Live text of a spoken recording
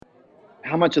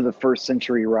how much of the first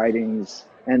century writings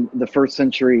and the first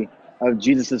century of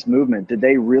Jesus's movement did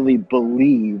they really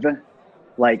believe,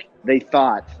 like they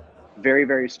thought very,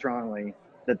 very strongly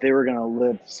that they were going to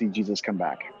live to see Jesus come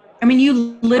back? I mean,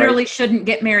 you literally shouldn't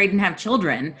get married and have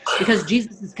children because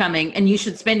Jesus is coming, and you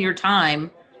should spend your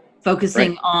time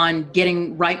focusing on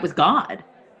getting right with God.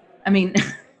 I mean,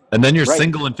 and then you're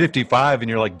single and 55 and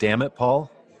you're like, damn it, Paul.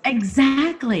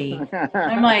 Exactly.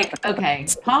 I'm like, okay,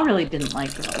 Paul really didn't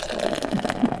like girls.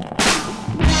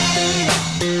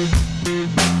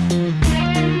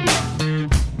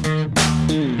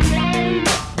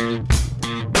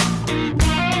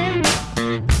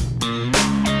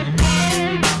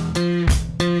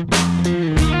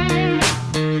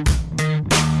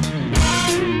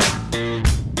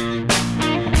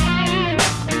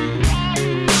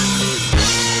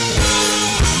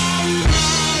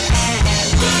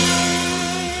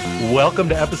 Welcome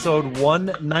to episode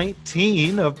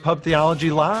 119 of Pub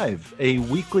Theology Live, a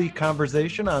weekly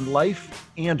conversation on life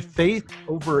and faith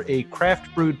over a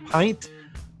craft brewed pint,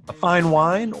 a fine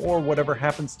wine, or whatever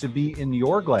happens to be in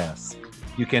your glass.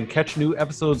 You can catch new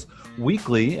episodes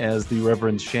weekly as the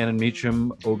Reverend Shannon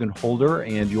Meacham, Ogun Holder,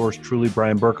 and yours truly,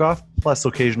 Brian Burkhoff, plus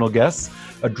occasional guests,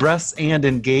 address and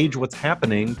engage what's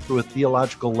happening through a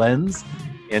theological lens,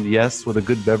 and yes, with a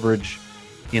good beverage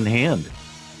in hand.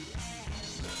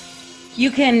 You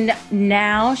can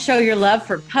now show your love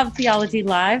for Pub Theology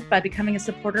Live by becoming a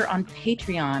supporter on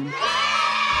Patreon.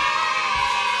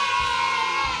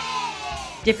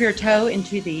 Dip your toe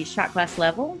into the shot glass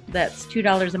level, that's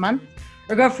 $2 a month,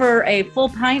 or go for a full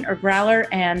pint or growler,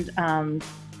 and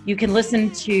you can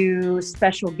listen to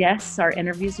special guests, our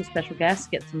interviews with special guests,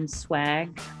 get some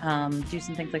swag, do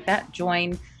some things like that.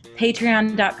 Join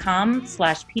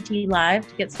patreon.com/PTLive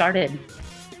to get started.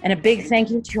 And a big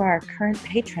thank you to our current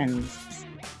patrons.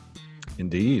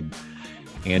 Indeed.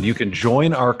 And you can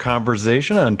join our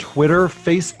conversation on Twitter,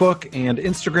 Facebook, and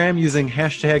Instagram using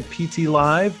hashtag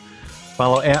PTLive.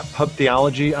 Follow at Pub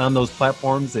Theology on those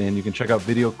platforms, and you can check out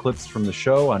video clips from the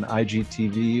show on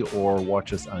IGTV or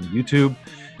watch us on YouTube.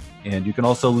 And you can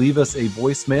also leave us a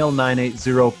voicemail,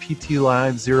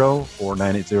 980-PT-LIVE-0 or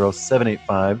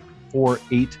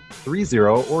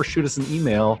 980-785-4830, or shoot us an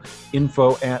email,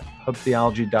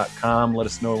 info@pubtheology.com. Let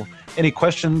us know any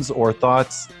questions or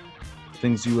thoughts,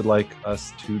 things you would like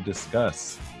us to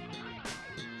discuss.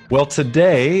 Well,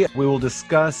 today we will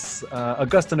discuss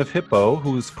Augustine of Hippo,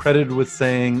 who's credited with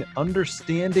saying,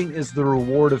 "Understanding is the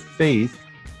reward of faith.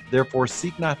 Therefore,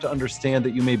 seek not to understand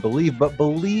that you may believe, but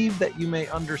believe that you may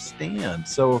understand."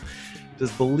 So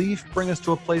does belief bring us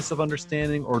to a place of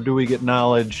understanding, or do we get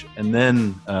knowledge and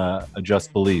then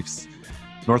adjust beliefs?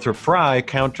 Northrop Frye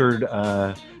countered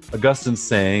Augustine's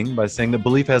saying by saying that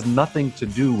belief has nothing to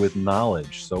do with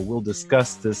knowledge. So we'll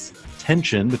discuss this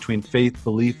tension between faith,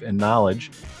 belief, and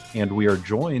knowledge. And we are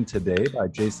joined today by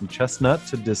Jason Chestnut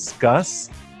to discuss.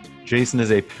 Jason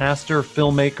is a pastor,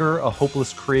 filmmaker, a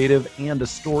hopeless creative, and a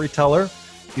storyteller.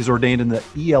 He's ordained in the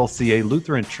ELCA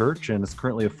Lutheran Church and is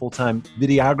currently a full-time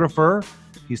videographer.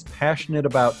 He's passionate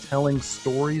about telling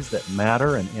stories that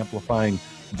matter and amplifying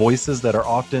voices that are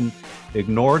often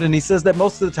ignored. And he says that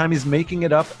most of the time he's making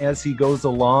it up as he goes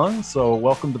along. So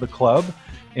welcome to the club,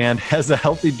 and has a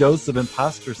healthy dose of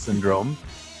imposter syndrome.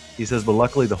 He says, but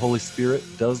luckily the Holy Spirit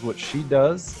does what she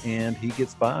does and he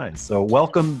gets by. So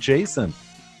welcome, Jason.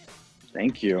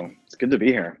 Thank you. It's good to be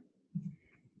here.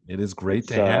 It is great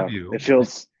to have you. It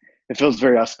feels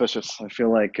very auspicious. I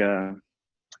feel like I'm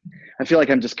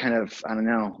just kind of, I don't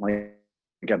know, like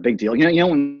a big deal. You know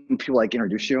when people like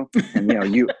introduce you,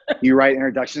 and you write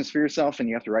introductions for yourself, and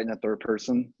you have to write in the third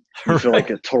person. You feel like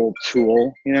a total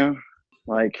tool,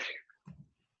 like.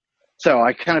 So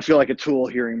I kind of feel like a tool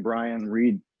hearing Brian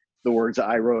read the words that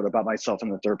I wrote about myself in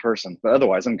the third person, but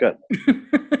otherwise I'm good.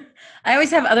 I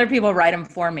always have other people write them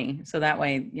for me, so that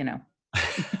way,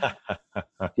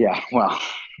 Yeah, well,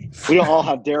 we don't all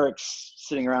have Derek's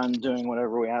sitting around doing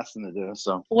whatever we ask them to do.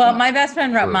 So. Well, my best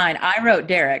friend wrote mine. I wrote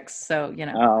Derek's, so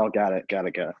Oh, got it.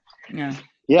 Yeah.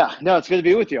 Yeah. No, it's good to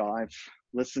be with you all. I've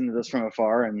listened to this from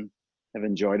afar and have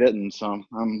enjoyed it, and so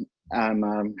I'm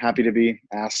happy to be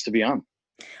asked to be on.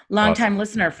 Long-time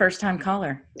listener, first-time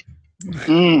caller.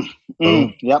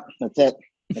 Yep, that's it.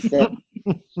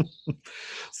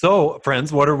 So,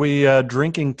 friends, what are we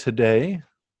drinking today?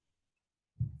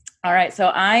 All right, so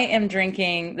I am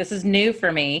drinking, this is new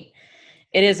for me.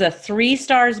 It is a 3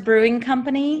 Stars Brewing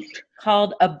Company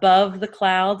called Above the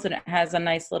Clouds, and it has a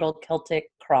nice little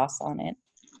Celtic cross on it.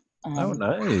 Oh,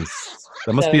 nice.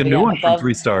 That must be a new one from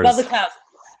 3 Stars. Above the Clouds.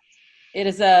 It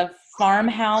is a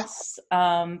farmhouse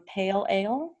pale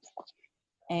ale,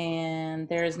 and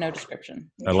there is no description.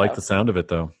 I like the sound of it,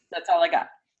 though. That's all I got.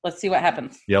 Let's see what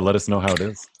happens. Yeah, let us know how it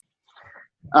is.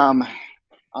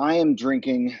 I am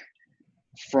drinking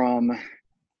from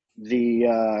the,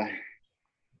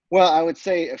 I would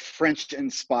say a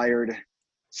French-inspired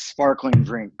sparkling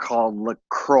drink called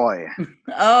LaCroix.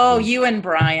 Oh, you and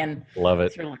Brian. Love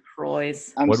it. Your LaCroix.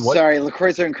 I'm sorry,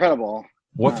 LaCroix are incredible.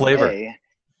 What flavor?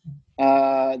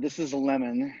 This is a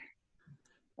lemon.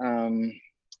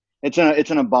 It's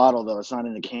in a bottle though. It's not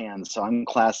in a can, so I'm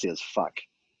classy as fuck.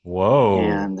 Whoa.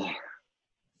 And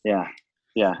yeah.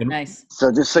 Nice.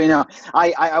 So just so you know,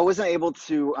 I wasn't able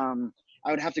to. I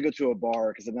would have to go to a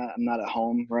bar because I'm not at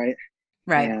home, right?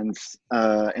 Right. And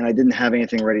I didn't have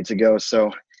anything ready to go,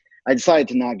 so I decided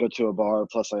to not go to a bar.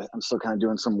 Plus, I'm still kind of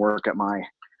doing some work at my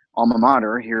alma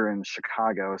mater here in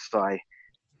Chicago, so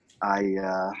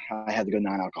I had to go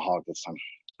non-alcoholic this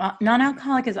time.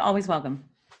 Non-alcoholic is always welcome.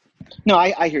 No,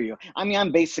 I hear you. I mean,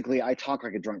 I talk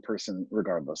like a drunk person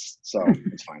regardless, so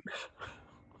it's fine.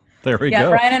 There we go. Yeah,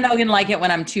 Brian and Ogan like it when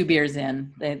I'm 2 beers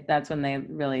in. That's when they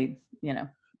really,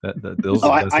 Those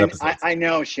are the best episodes. I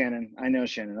know, Shannon.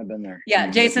 I've been there. Yeah,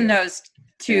 Jason knows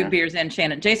 2 beers in,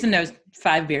 Shannon. Jason knows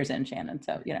 5 beers in, Shannon.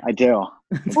 So, I do.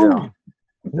 Ooh,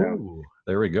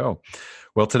 there we go.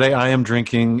 Well, today I am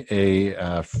drinking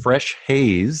a fresh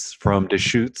haze from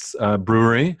Deschutes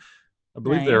Brewery. I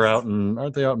believe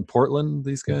aren't they out in Portland,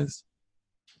 these guys?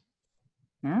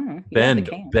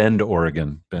 Bend,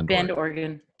 Oregon. Bend,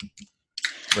 Oregon.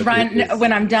 Brian,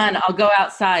 when I'm done, I'll go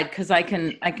outside because I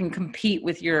can compete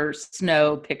with your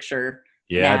snow picture.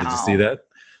 Yeah, now. Did you see that?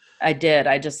 I did.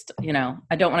 I just,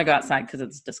 I don't want to go outside because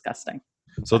it's disgusting.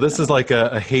 So this is like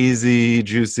a hazy,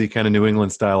 juicy kind of New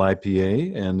England style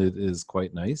IPA, and it is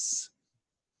quite nice.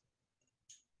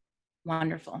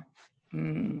 Wonderful.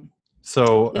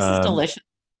 So this is delicious.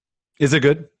 Is it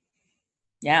good?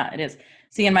 Yeah, it is.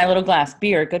 See, in my little glass,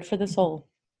 beer, good for the soul.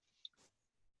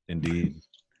 Indeed.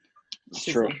 It's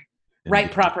true.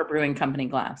 Right, proper brewing company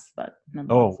glass, but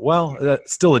oh well,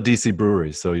 that's still a DC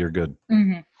brewery, so you're good.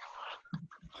 Mm-hmm.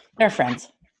 They're friends.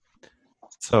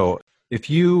 So, if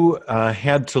you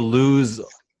had to lose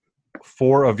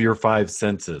 4 of your 5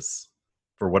 senses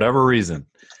for whatever reason,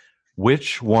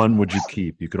 which one would you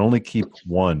keep? You could only keep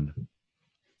one.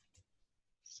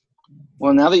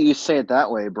 Well, now that you say it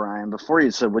that way, Brian, before you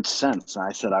said which sense,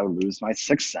 I said I would lose my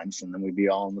 6th sense, and then we'd be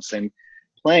all in the same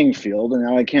playing field, and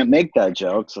now I can't make that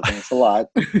joke, so thanks a lot.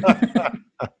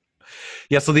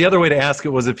 Yeah, so the other way to ask it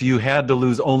was if you had to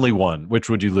lose only one, which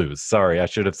would you lose? Sorry, I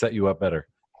should have set you up better.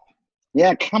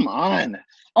 Yeah, come on.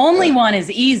 Only one is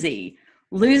easy.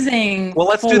 Losing Well,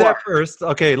 let's 4. do that first.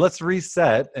 Okay, let's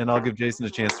reset, and I'll give Jason a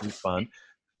chance to respond,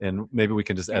 and maybe we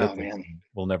can just edit it.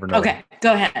 We'll never know. Okay,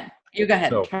 go ahead. You go ahead.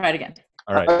 So, try it again.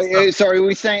 All right. Sorry, are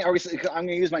we saying? I'm going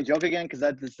to use my joke again because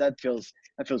that feels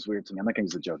weird to me. I'm not going to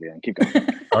use the joke again. Keep going.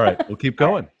 All right, we'll keep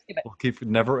going. We'll keep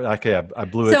never. Okay, I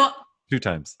blew it 2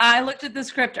 times. I looked at the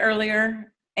script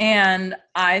earlier and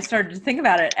I started to think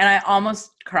about it, and I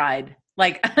almost cried.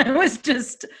 Like I was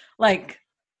just like,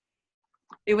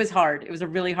 it was hard. It was a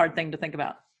really hard thing to think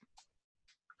about.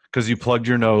 Because you plugged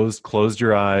your nose, closed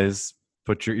your eyes,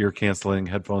 put your ear canceling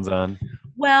headphones on.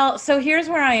 Well, so here's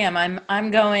where I am.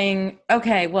 I'm going,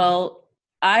 okay, well,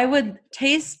 I would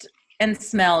taste and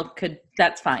smell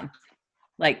that's fine.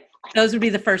 Like those would be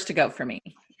the first to go for me.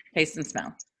 Taste and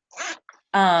smell.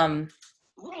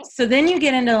 So then you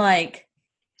get into like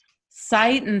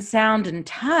sight and sound and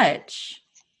touch.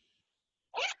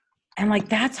 And like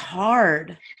that's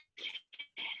hard.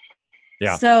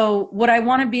 Yeah. So would I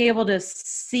want to be able to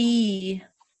see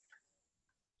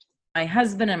my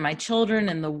husband and my children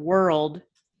in the world,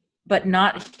 but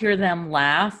not hear them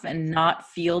laugh and not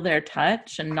feel their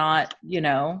touch and not,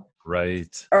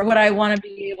 Right. Or would I want to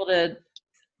be able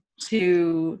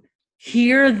to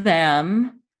hear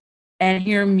them and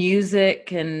hear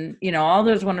music and, all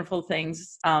those wonderful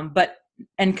things, but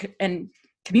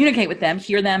communicate with them,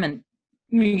 hear them, and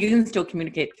you can still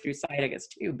communicate through sight, I guess,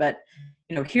 too, but,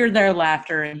 hear their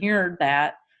laughter and hear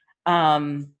that.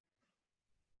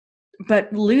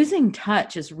 But losing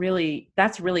touch that's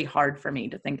really hard for me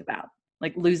to think about.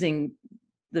 Like losing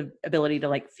the ability to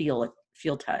like feel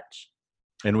touch.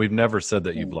 And we've never said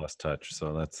that you've lost touch.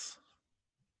 So that's.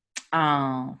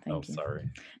 Oh, thank you. Sorry.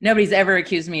 Nobody's ever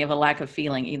accused me of a lack of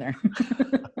feeling either.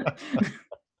 In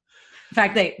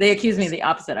fact, they accuse me of the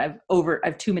opposite. I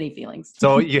have too many feelings.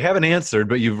 So you haven't answered,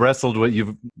 but you've wrestled with,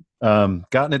 you've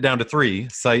gotten it down to 3: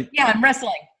 sight. Yeah, I'm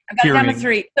wrestling. I've got it down to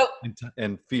 3. So,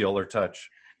 and feel or touch.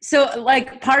 So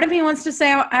like part of me wants to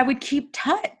say I would keep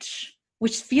touch,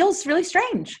 which feels really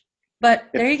strange, but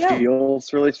there you go.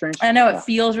 Feels really strange. I know it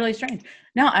feels really strange.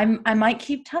 No, I might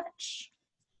keep touch.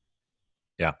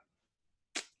 Yeah.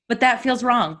 But that feels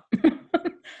wrong.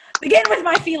 Begin with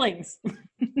my feelings.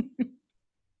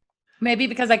 Maybe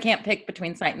because I can't pick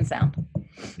between sight and sound.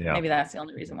 Yeah. Maybe that's the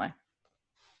only reason why.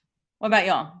 What about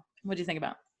y'all? What do you think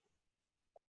about?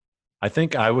 I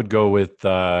think I would go with,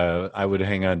 I would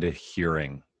hang on to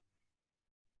hearing.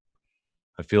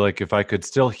 I feel like if I could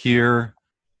still hear,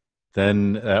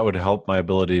 then that would help my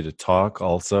ability to talk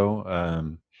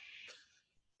also.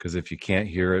 Because if you can't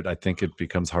hear it, I think it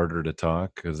becomes harder to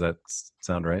talk. Does that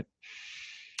sound right?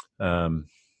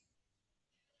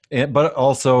 But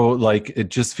also, like, it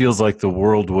just feels like the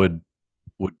world would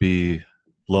be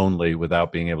lonely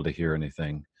without being able to hear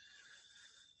anything.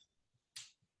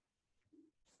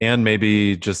 And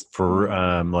maybe just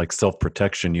for like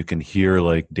self-protection, you can hear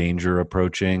like danger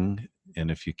approaching,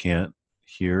 and if you can't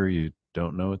hear, you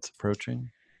don't know it's approaching.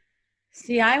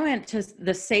 See, I went to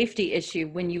the safety issue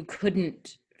when you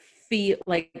couldn't feel,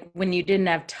 like when you didn't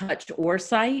have touch or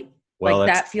sight. Well,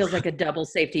 like that feels like a double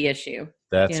safety issue.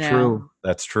 That's you know? true.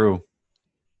 That's true.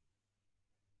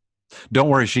 Don't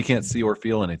worry, she can't see or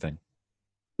feel anything.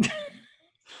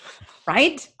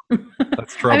 Right?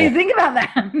 That's trouble. I mean, think about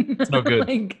that. It's no good.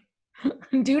 Like,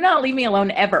 do not leave me alone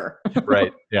ever.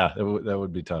 Right. Yeah, that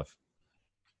would be tough.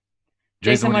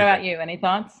 Jason, what do you about you? Any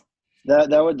thoughts? That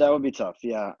would be tough.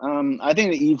 Yeah. I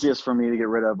think the easiest for me to get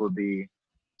rid of would be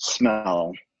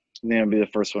smell. I think it'd be the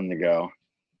first one to go.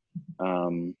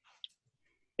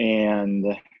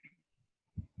 And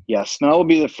yeah, smell would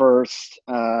be the first.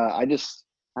 I don't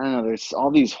know. There's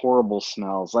all these horrible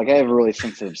smells. Like I have a really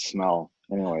sensitive smell,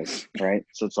 anyways, right?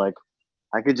 So it's like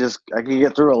I could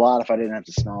get through a lot if I didn't have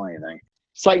to smell anything.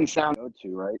 Sight and sound go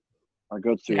to, right? Our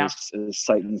go-to is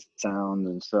sight and sound,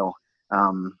 and so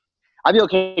I'd be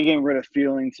okay getting rid of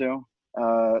feeling too.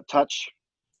 Touch,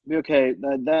 be okay.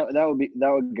 That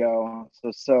would go.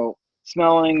 So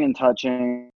smelling and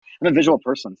touching. I'm a visual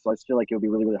person, so I just feel like it would be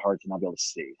really, really hard to not be able to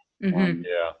see. Mm-hmm.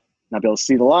 Yeah. Not be able to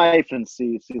see the life and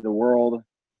see the world.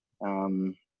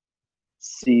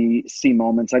 See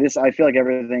moments. I feel like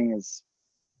everything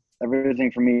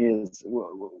for me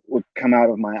would come out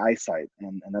of my eyesight,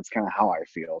 and that's kind of how I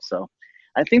feel. So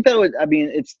I think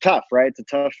it's tough, right? It's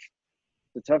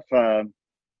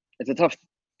a tough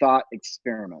thought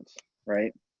experiment,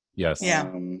 right? Yes. Yeah.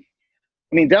 I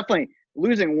mean, definitely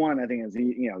losing one, I think is,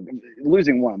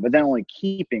 losing one, but then only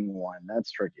keeping one, that's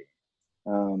tricky.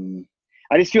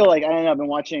 I just feel like, I don't know,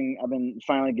 I've been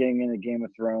finally getting into Game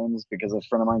of Thrones because a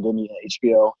friend of mine gave me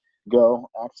HBO Go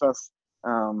access.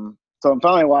 So I'm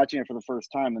finally watching it for the first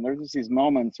time, and there's just these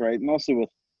moments, right? Mostly with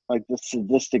like the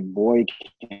sadistic boy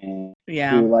king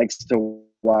who likes to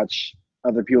watch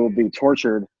other people be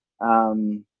tortured.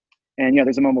 And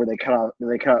there's a moment where they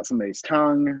cut out somebody's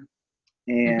tongue,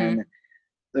 and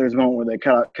there's a moment where they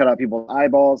cut out people's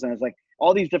eyeballs, and it's like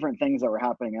all these different things that were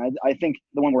happening. I think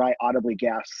the one where I audibly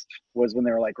gasped was when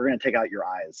they were like, "We're going to take out your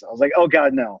eyes." I was like, "Oh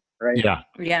God, no!" Right? Yeah.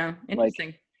 Yeah. Interesting.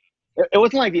 Like, it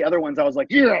wasn't like the other ones. I was like,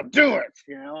 "Yeah, do it,"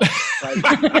 Like,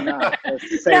 no,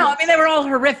 I mean, they were all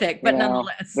horrific, but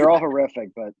nonetheless, they're all horrific.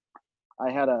 But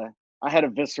I had a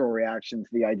visceral reaction to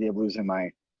the idea of losing my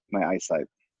eyesight.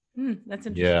 That's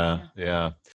interesting.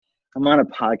 Yeah. I'm on a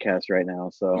podcast right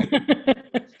now, so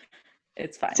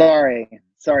it's fine. Sorry,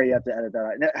 you have to edit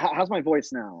that out. How's my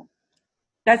voice now?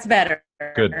 That's better.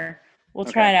 Good. We'll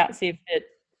try it out, see if it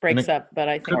breaks up. But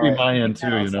I think it could be my end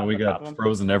too. We got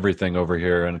frozen everything over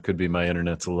here, and it could be my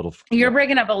internet's a little. You're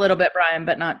breaking up a little bit, Brian,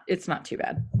 but it's not too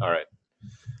bad. All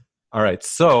right.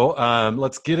 So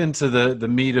let's get into the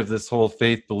meat of this whole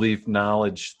faith, belief,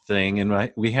 knowledge thing,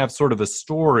 and we have sort of a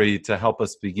story to help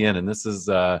us begin. And this is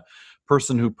a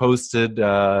person who posted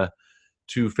to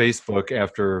Facebook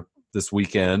after this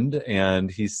weekend, and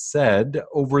he said,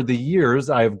 "Over the years,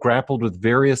 I have grappled with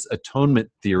various atonement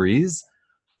theories,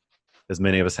 as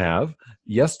many of us have.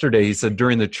 Yesterday," he said,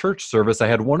 "during the church service, I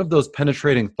had one of those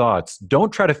penetrating thoughts.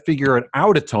 Don't try to figure it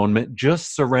out atonement,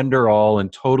 just surrender all and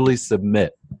totally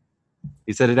submit."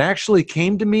 He said, "It actually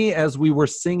came to me as we were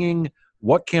singing,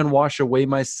 'What can wash away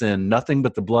my sin? Nothing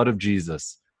but the blood of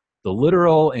Jesus.' The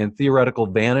literal and theoretical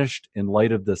vanished in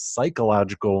light of the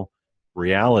psychological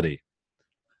reality."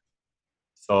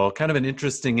 So kind of an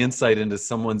interesting insight into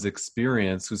someone's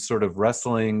experience who's sort of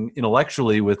wrestling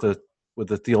intellectually with a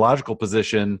theological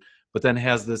position, but then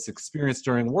has this experience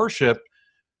during worship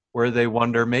where they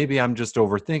wonder, maybe I'm just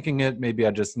overthinking it. Maybe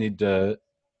I just need to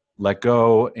let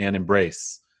go and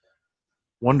embrace.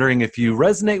 Wondering if you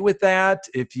resonate with that,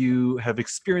 if you have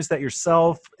experienced that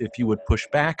yourself, if you would push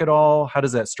back at all. How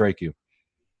does that strike you?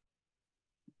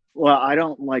 Well, I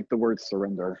don't like the word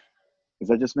surrender. Is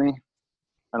that just me?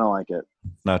 I don't like it.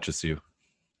 Not just you.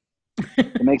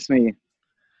 it makes me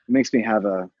have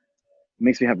a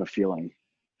feeling.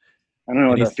 I don't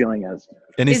know And what that feeling is.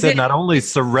 And he Is said it- not only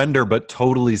surrender, but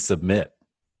totally submit.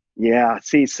 Yeah,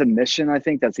 see, submission. I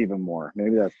think that's even more.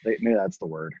 Maybe that's the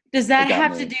word. Does that What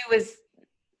have to means. do with,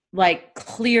 like,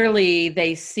 clearly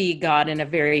they see God in a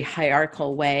very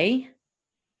hierarchical way?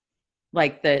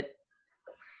 Like that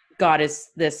God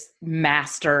is this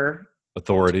master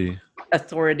Authority.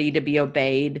 authority to be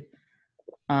obeyed,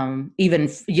 even,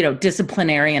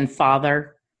 disciplinarian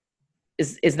father.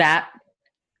 Is that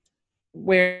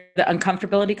where the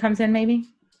uncomfortability comes in, maybe?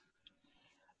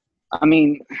 I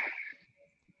mean,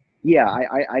 yeah,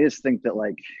 I just think that,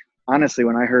 like, honestly,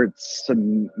 when I heard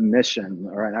submission,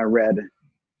 or I read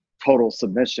total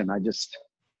submission,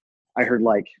 I heard,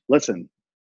 like, listen,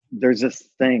 there's this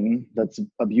thing that's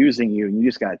abusing you, and you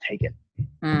just got to take it.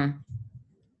 Mm.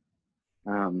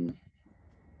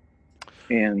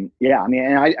 And yeah, I mean,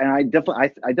 and I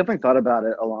definitely thought about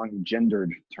it along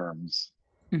gendered terms.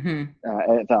 Mm-hmm.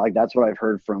 I thought, like, that's what I've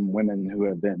heard from women who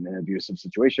have been in abusive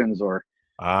situations, or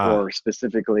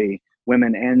specifically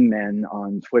women and men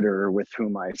on Twitter with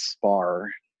whom I spar,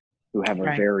 who have a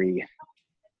Right. very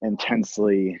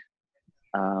intensely,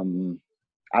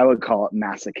 I would call it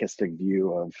masochistic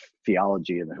view of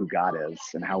theology and who God is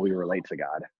and how we relate to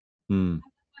God.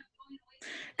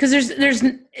 Because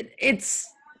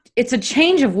it's a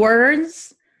change of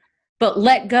words, but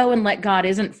let go and let God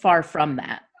isn't far from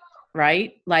that,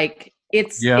 right? Like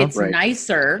it's Right.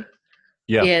 nicer.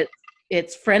 Yeah.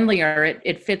 It's friendlier.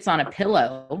 It fits on a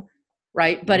pillow,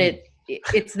 right? But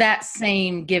it's that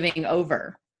same giving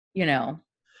over,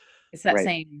 it's that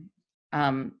Right.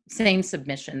 same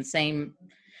submission, same.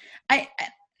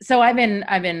 So I've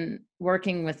been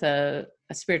working with a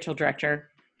spiritual director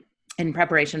in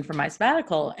preparation for my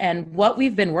sabbatical, and what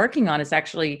we've been working on is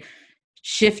actually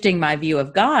shifting my view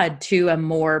of God to a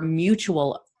more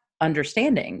mutual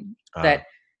understanding that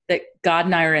God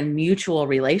and I are in mutual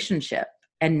relationship,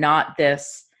 and not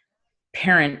this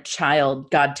parent-child,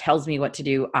 God tells me what to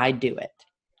do, I do it,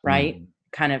 right?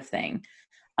 Kind of thing.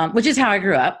 Which is how I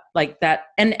grew up, like that.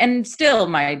 And still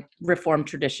my Reformed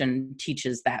tradition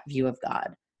teaches that view of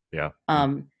God. Yeah.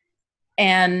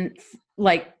 And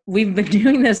like, we've been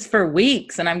doing this for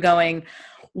weeks, and I'm going,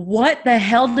 what the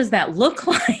hell does that look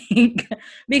like?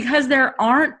 Because there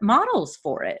aren't models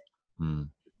for it.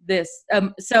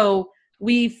 So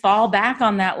we fall back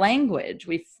on that language.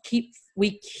 We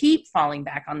keep falling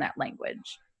back on that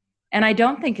language. And I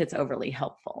don't think it's overly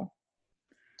helpful.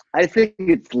 I think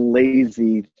it's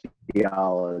lazy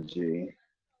theology.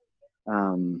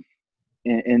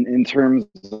 In terms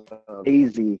of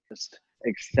lazy, just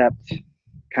accept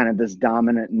kind of this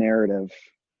dominant narrative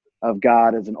of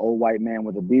God as an old white man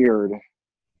with a beard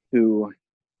who,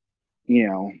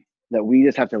 that we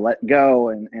just have to let go,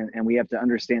 and we have to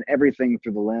understand everything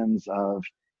through the lens of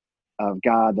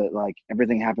God, that, like,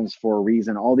 everything happens for a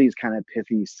reason. All these kind of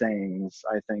pithy sayings.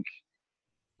 I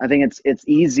think it's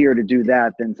easier to do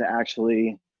that than to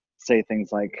actually say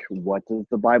things like, what does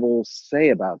the Bible say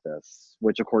about this?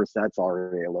 Which, of course, that's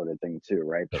already a loaded thing too,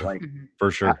 right? But, like,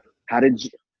 for sure. How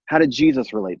did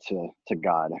Jesus relate to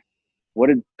God? What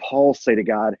did Paul say to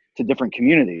God to different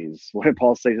communities? What did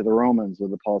Paul say to the Romans? What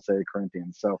did Paul say to the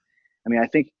Corinthians? So, I mean, I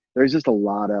think there's just a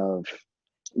lot of,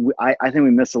 I think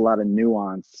we miss a lot of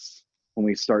nuance when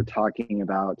we start talking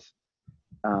about,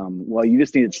 well, you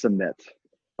just need to submit.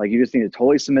 Like, you just need to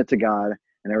totally submit to God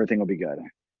and everything will be good.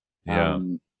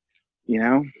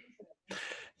 Yeah.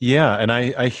 Yeah, and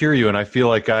I hear you, and I feel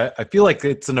like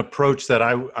it's an approach that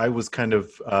I was kind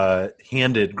of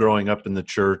handed growing up in the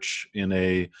church in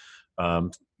a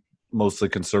mostly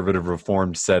conservative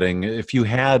Reformed setting. If you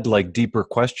had, like, deeper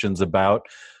questions about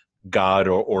God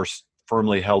or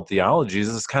firmly held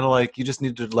theologies, it's kind of like you just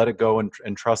need to let it go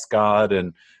and trust God.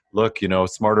 And look,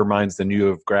 smarter minds than you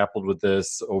have grappled with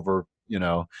this over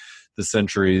the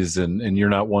centuries, and you're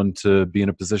not one to be in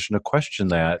a position to question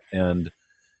that. And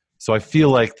so I feel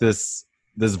like this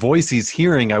voice he's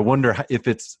hearing, I wonder if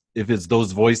it's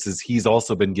those voices he's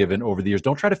also been given over the years.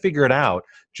 Don't try to figure it out.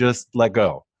 Just let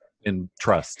go and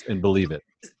trust and believe it.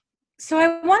 So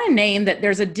I want to name that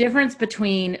there's a difference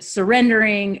between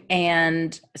surrendering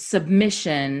and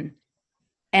submission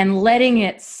and letting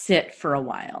it sit for a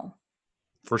while.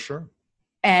 For sure.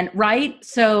 And right.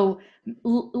 So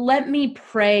let me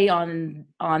pray on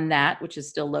that, which is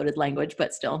still loaded language,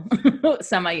 but still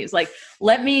some I use. Like,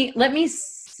 let me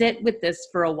sit with this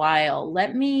for a while.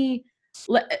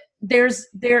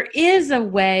 There is a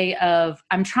way of,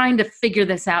 I'm trying to figure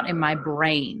this out in my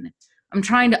brain. I'm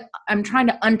trying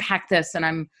to unpack this, and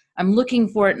I'm looking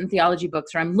for it in theology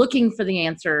books, or I'm looking for the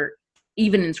answer,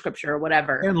 even in scripture or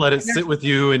whatever. And let it And there's- sit with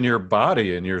you in your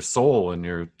body and your soul and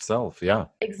yourself. Yeah.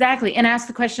 Exactly. And ask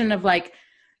the question of like,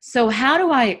 so how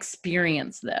do I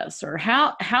experience this? Or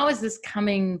how is this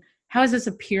coming? How is this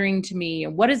appearing to me?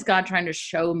 And what is God trying to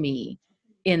show me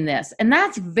in this? And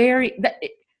that's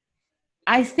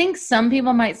I think some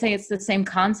people might say it's the same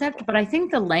concept, but I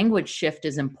think the language shift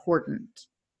is important,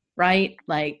 right?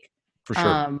 Like, For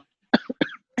sure.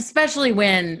 Especially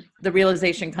when the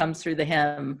realization comes through the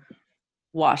hymn,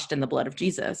 washed in the blood of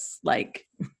Jesus, like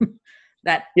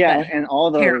that. Yeah. That And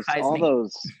all terrifies me.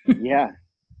 those, yeah.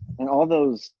 And all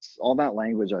that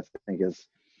language, I think is,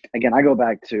 again, I go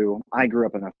back to, I grew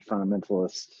up in a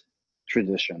fundamentalist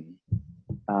tradition,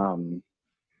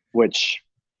 which,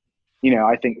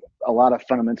 I think a lot of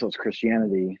fundamentalist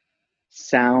Christianity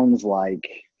sounds like,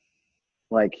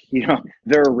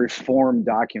 there are reformed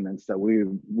documents that we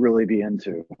really be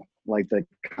into, like the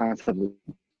concept of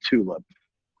tulip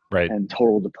Right. and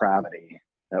total depravity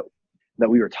that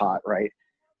we were taught, right?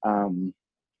 I'm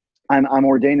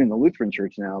ordained in the Lutheran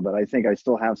Church now, but I think I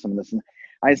still have some of this. And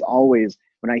I always,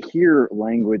 when I hear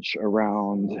language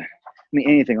around,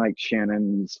 anything like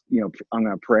Shannon's, I'm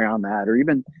going to pray on that, or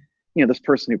even, this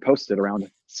person who posted around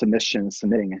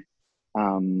submitting,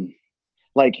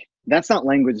 like that's not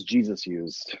language Jesus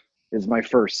used. Is my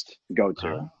first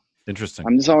go-to. Interesting.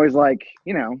 I'm just always like,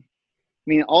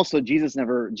 also Jesus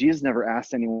never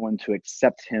asked anyone to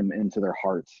accept him into their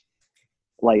heart.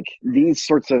 Like these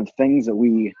sorts of things that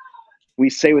we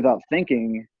say without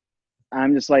thinking,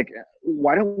 I'm just like,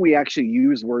 why don't we actually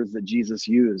use words that Jesus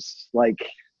used? Like,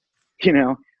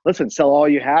 listen, sell all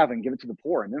you have and give it to the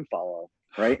poor and then follow,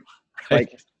 right?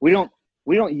 Like we don't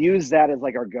use that as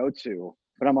like our go-to,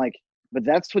 but I'm like, but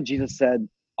that's what Jesus said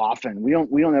often. We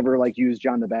don't ever like use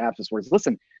John the Baptist words.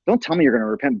 Listen, don't tell me you're going to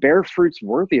repent. Bear fruits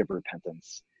worthy of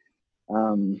repentance.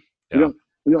 We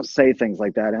don't say things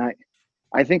like that. And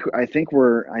I think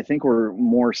we're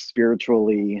more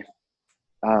spiritually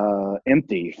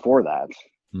empty for that.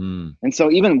 And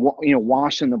so even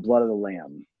wash in the blood of the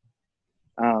Lamb.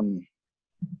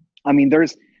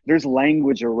 There's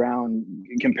language around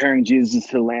comparing Jesus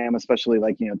to the Lamb, especially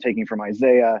like taking from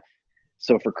Isaiah.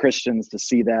 So for Christians to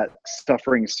see that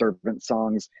suffering servant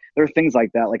songs, there are things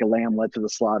like that, like a lamb led to the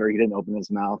slaughter, he didn't open his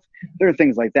mouth. There are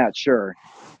things like that, sure,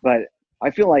 but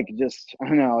I feel like I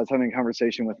don't know. I was having a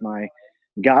conversation with my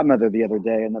godmother the other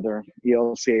day, another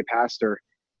ELCA pastor,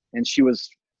 and she was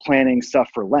planning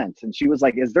stuff for Lent. And she was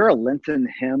like, is there a Lenten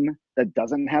hymn that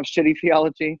doesn't have shitty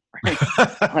theology? Right?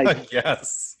 Like,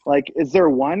 yes. Like, is there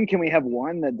one? Can we have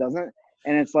one that doesn't?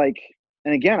 And it's like,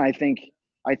 and again, I think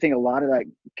a lot of that,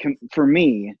 for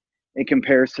me, it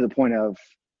compares to the point of,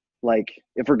 like,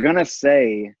 if we're going to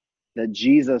say that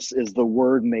Jesus is the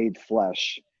Word made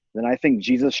flesh, then I think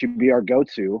Jesus should be our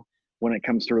go-to when it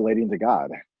comes to relating to God.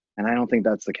 And I don't think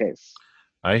that's the case.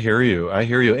 I hear you.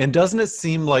 And doesn't it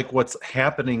seem like what's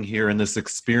happening here in this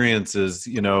experience is,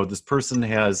 this person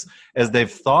has, as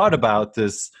they've thought about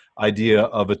this idea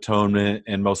of atonement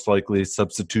and most likely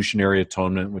substitutionary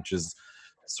atonement, which is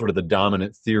sort of the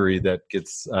dominant theory that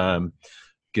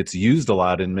gets used a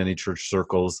lot in many church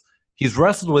circles. He's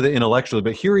wrestled with it intellectually,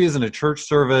 but here he is in a church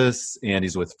service and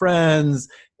he's with friends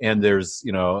and there's,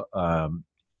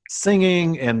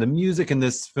 singing and the music and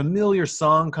this familiar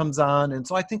song comes on. And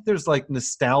so I think there's like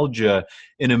nostalgia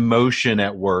and emotion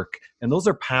at work. And those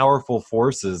are powerful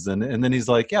forces. And then he's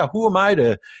like, yeah, who am I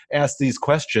to ask these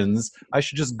questions? I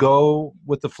should just go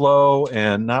with the flow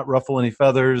and not ruffle any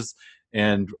feathers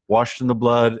and washed in the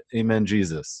blood. Amen,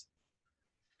 Jesus.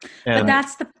 But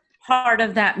that's the part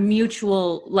of that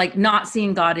mutual, like not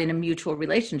seeing God in a mutual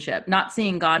relationship, not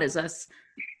seeing God as us,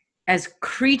 as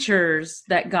creatures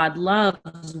that God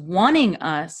loves, wanting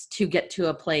us to get to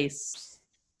a place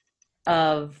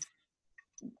of,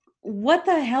 what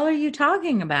the hell are you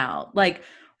talking about? Like,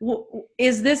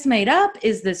 is this made up?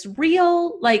 Is this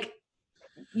real? Like,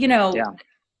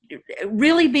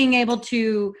 really being able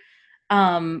to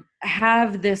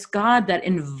have this God that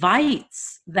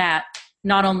invites that,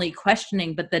 not only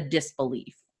questioning, but the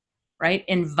disbelief, right?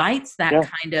 Invites that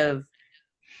kind of,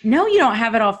 no, you don't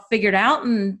have it all figured out.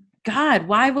 And God,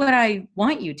 why would I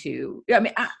want you to? I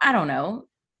mean, I don't know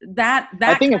that.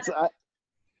 I think it's,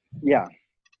 yeah.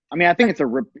 I mean, I think it's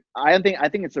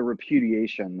a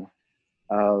repudiation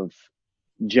of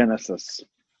Genesis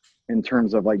in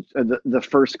terms of like the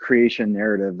first creation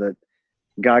narrative, that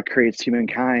God creates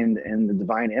humankind in the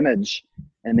divine image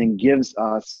and then gives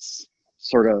us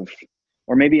sort of,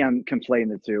 or maybe I'm conflating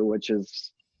the two, which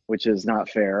is not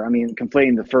fair. I mean,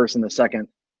 conflating the first and the second,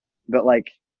 but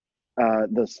like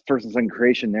the first and second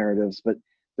creation narratives, but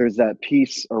there's that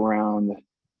piece around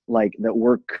like that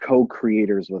we're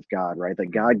co-creators with God, right?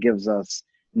 That God gives us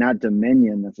not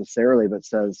dominion necessarily, but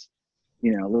says,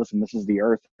 listen, this is the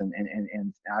earth, and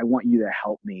I want you to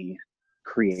help me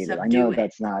create it. I know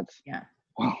that's not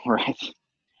well, right.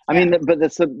 I mean, but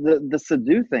the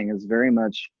subdue thing is very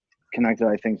much connected,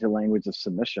 I think, to language of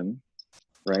submission,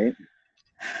 right?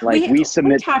 Like we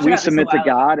submit to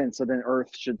God, and so then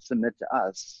earth should submit to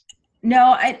us.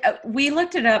 No, we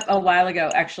looked it up a while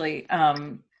ago, actually,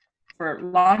 for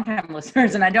long-time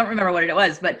listeners, and I don't remember what it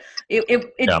was, but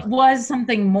it was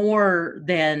something more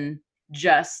than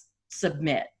just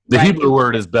submit. The Hebrew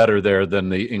word is better there than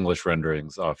the English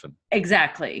renderings often.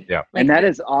 Exactly. Yeah. And that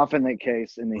is often the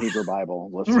case in the Hebrew Bible.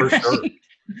 For sure.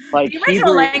 Like the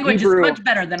original language is much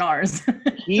better than ours.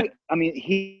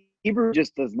 Hebrew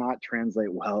just does not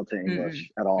translate well to English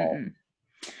at all.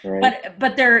 Right?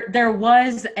 But there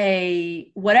was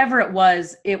whatever it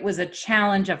was a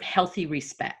challenge of healthy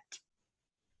respect.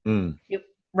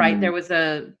 Right. There was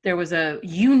a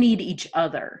you need each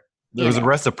other. There was a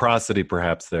reciprocity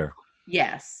perhaps there.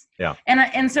 Yes. Yeah.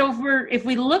 And so if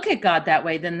we look at God that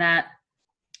way, then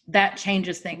that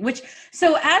changes things.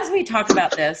 So as we talk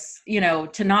about this,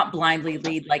 to not blindly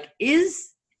lead,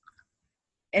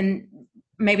 and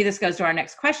maybe this goes to our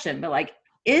next question, but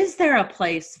is there a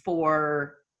place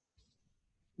for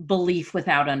belief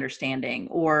without understanding,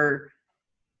 or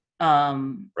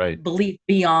belief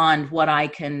beyond what I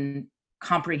can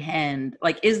comprehend?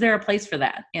 Is there a place for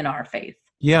that in our faith?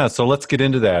 Yeah, so let's get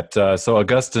into that. So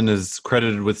Augustine is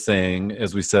credited with saying,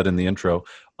 as we said in the intro,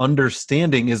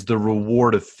 understanding is the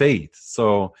reward of faith.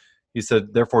 So he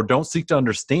said, therefore, don't seek to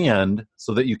understand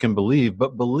so that you can believe,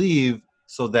 but believe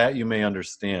so that you may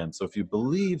understand. So if you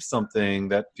believe something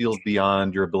that feels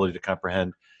beyond your ability to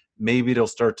comprehend, maybe it'll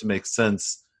start to make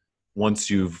sense once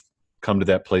you've come to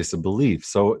that place of belief.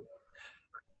 So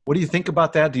what do you think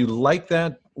about that? Do you like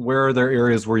that? Where are there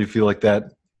areas where you feel like that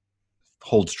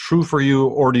holds true for you,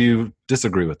 or do you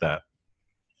disagree with that?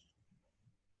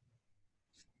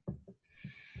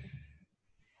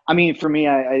 I mean, for me,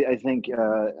 I think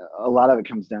a lot of it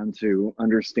comes down to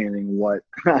understanding what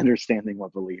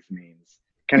belief means.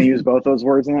 Can I use both those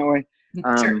words in that way?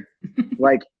 Sure.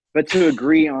 But to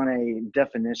agree on a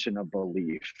definition of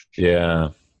belief. Yeah.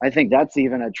 I think that's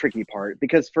even a tricky part,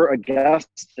 because for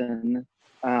Augustine,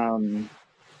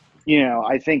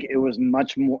 I think it was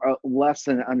much more less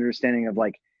an understanding of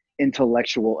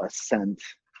intellectual assent,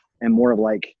 and more of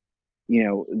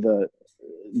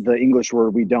the English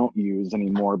word we don't use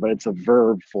anymore, but it's a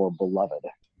verb for beloved,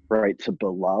 right? To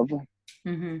beloved.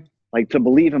 Mm-hmm. To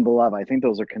believe and beloved, I think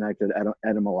those are connected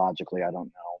etymologically. I don't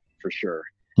know for sure,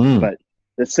 but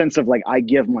the sense of I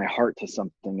give my heart to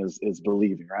something is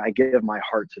believing, right? I give my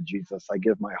heart to Jesus. I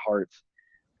give my heart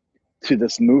to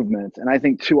this movement. And I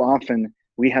think too often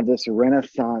we have this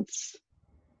Renaissance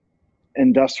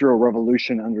industrial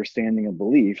revolution understanding of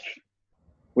belief,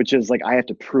 which is I have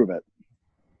to prove it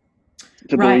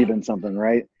to believe in something,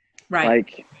 right?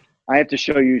 Right. I have to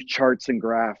show you charts and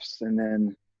graphs, and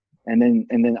then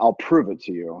I'll prove it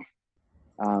to you.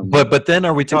 But then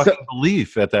are we talking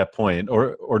belief at that point,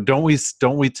 or don't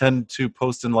we tend to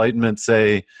post Enlightenment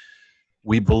say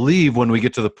we believe when we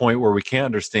get to the point where we can't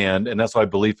understand, and that's why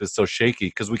belief is so shaky,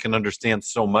 because we can understand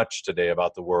so much today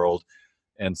about the world,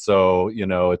 and so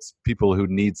it's people who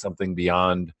need something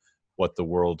beyond what the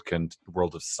world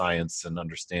of science and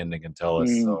understanding can tell us.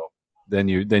 So then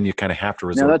you kind of have to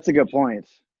resort. No, that's a good point.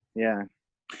 Yeah.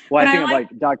 Well, I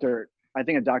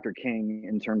think of Dr. King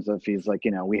in terms of he's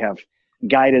we have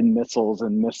guided missiles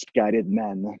and misguided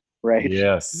men, right?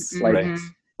 Yes. Right.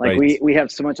 We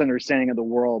have so much understanding of the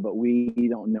world, but we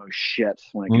don't know shit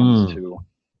when it comes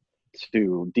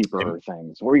to deeper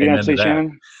things. What were you going to say,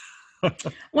 Shannon?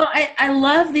 Well, I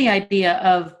love the idea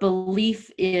of belief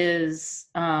is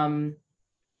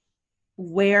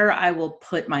where I will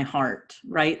put my heart,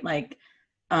 right?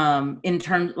 In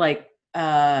terms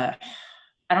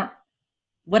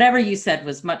whatever you said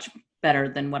was much better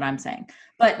than what I'm saying,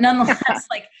 but nonetheless,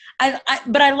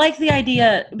 but I like the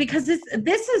idea, because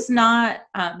this is not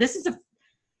this is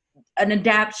an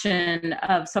adaptation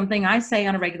of something I say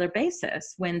on a regular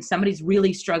basis when somebody's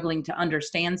really struggling to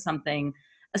understand something,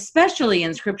 especially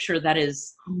in scripture that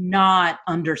is not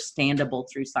understandable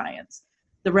through science.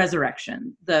 The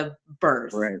resurrection, the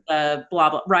birth, the blah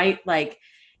blah, right?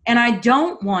 And I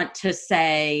don't want to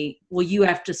say, well, you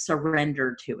have to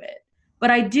surrender to it. But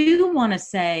I do want to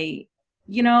say,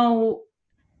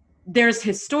 there's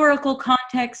historical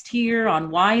context here on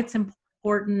why it's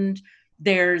important.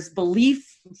 There's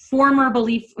belief, former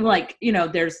belief,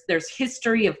 there's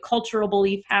history of cultural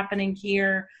belief happening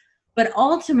here. But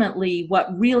ultimately,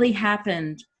 what really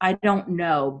happened, I don't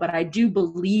know, but I do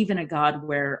believe in a God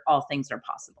where all things are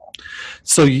possible.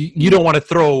 So you don't want to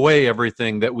throw away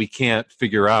everything that we can't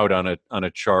figure out on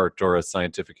a chart or a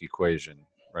scientific equation,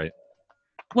 right?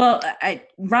 Well,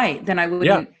 right, then I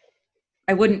Yeah.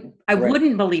 Right.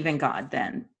 wouldn't believe in God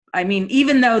then. I mean,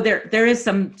 even though there is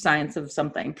some science of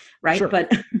something, right? Sure. But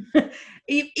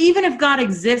even if God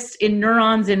exists in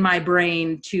neurons in my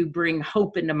brain to bring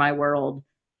hope into my world,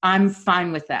 I'm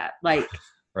fine with that. Like,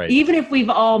 Right. even if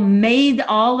we've all made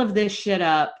all of this shit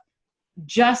up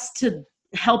just to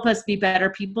help us be better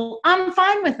people, I'm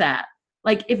fine with that.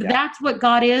 Like, if that's what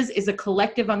God is a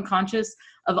collective unconscious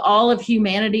of all of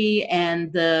humanity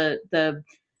and the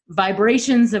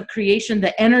vibrations of creation,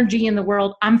 the energy in the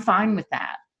world, I'm fine with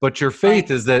that. But your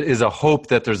faith is a hope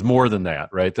that there's more than that,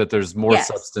 right? That there's more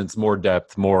substance, more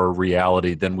depth, more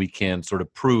reality than we can sort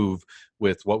of prove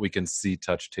with what we can see,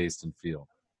 touch, taste, and feel.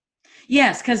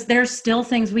 Yes, because there's still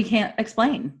things we can't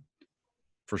explain.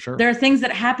 For sure. There are things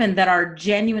that happen that are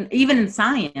genuine. Even in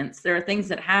science, there are things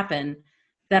that happen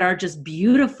that are just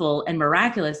beautiful and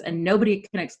miraculous, and nobody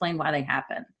can explain why they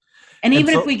happen. And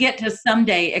even if we get to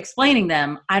someday explaining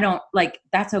them, I don't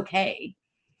that's okay.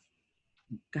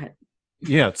 Go ahead.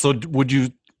 Yeah. So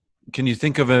can you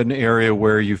think of an area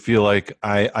where you feel like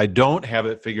I don't have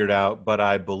it figured out, but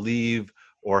I believe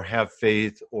or have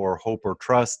faith or hope or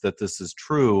trust that this is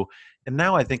true, and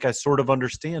now I think I sort of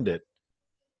understand it?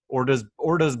 Or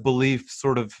does belief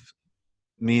sort of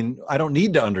mean I don't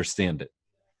need to understand it?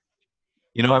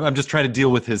 You know, I'm just trying to deal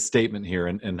with his statement here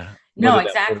and no,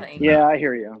 exactly. Yeah, I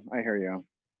hear you.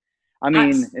 I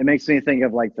mean, it makes me think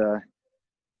of like a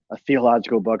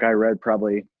theological book I read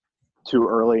probably too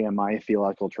early in my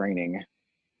theological training.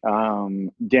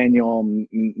 Daniel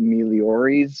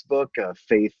Migliori's book,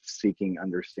 Faith Seeking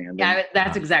Understanding. Yeah,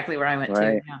 that's exactly where I went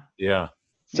to. Yeah.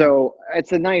 So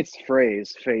it's a nice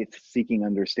phrase, faith seeking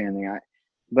understanding.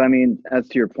 But I mean, as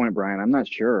to your point, Brian, I'm not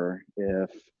sure if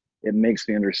it makes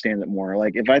me understand it more.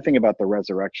 Like if I think about the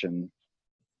resurrection,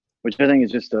 which I think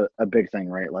is just a big thing,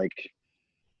 right? Like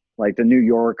the New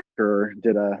Yorker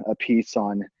did a piece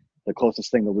on the closest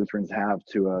thing the Lutherans have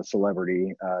to a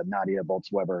celebrity, Nadia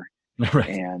Bolz-Weber. Right.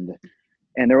 And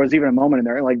there was even a moment in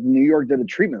there, like New York did a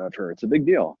treatment of her. It's a big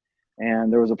deal.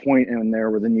 And there was a point in there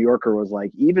where the New Yorker was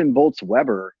like, even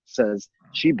Bolz-Weber says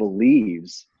she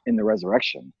believes in the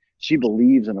resurrection. She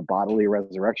believes in a bodily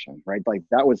resurrection, right? Like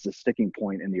that was the sticking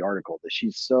point in the article, that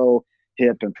she's so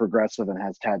hip and progressive and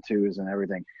has tattoos and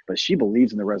everything, but she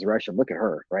believes in the resurrection. Look at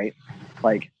her, right?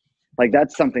 Like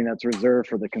that's something that's reserved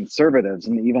for the conservatives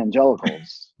and the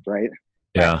evangelicals, right?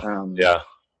 Yeah. Yeah.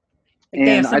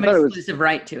 They have some exclusive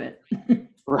right to it.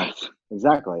 Right.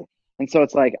 Exactly. And so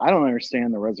it's like, I don't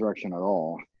understand the resurrection at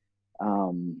all.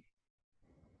 And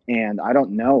I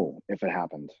don't know if it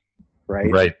happened. Right.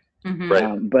 Right. Mm-hmm.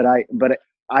 Right. But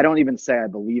I don't even say I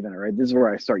believe in it. Right. This is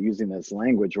where I start using this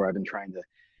language where I've been trying to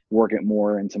work it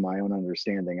more into my own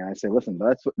understanding. And I say, listen,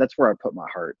 that's where I put my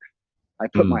heart. I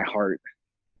put my heart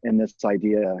in this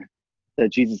idea that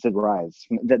Jesus did rise,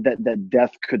 that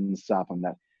death couldn't stop him,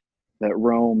 that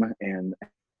Rome and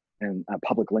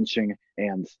public lynching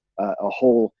and a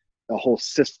whole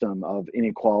system of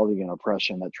inequality and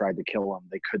oppression that tried to kill him,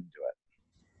 they couldn't do it.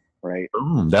 Right.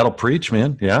 That'll preach,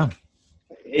 man. Yeah.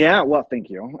 Yeah. Well, thank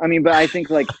you. I mean, but I think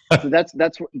like, so that's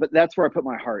where I put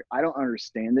my heart. I don't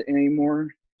understand it anymore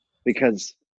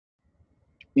because,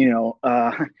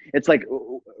 it's like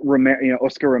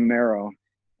Oscar Romero,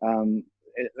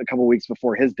 a couple of weeks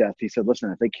before his death, he said,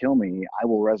 listen, if they kill me, I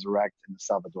will resurrect in the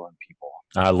Salvadoran people.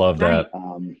 I love that.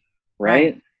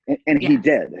 Right. And he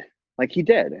did. Like he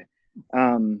did.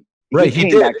 Right. He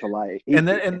came back to life.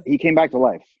 He came back to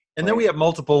life. And then we have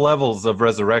multiple levels of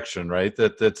resurrection, right?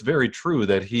 That's very true,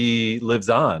 that he lives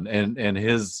on and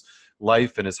his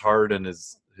life and his heart and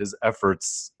his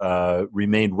efforts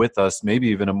remained with us, maybe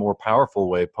even a more powerful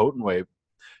way, potent way,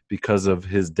 because of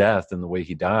his death and the way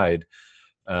he died.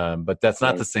 But that's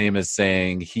not the same as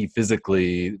saying he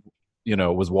physically,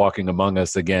 was walking among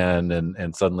us again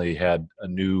and suddenly had a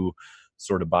new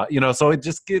sort of body, so it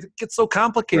just gets so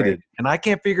complicated. Right. And I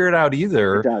can't figure it out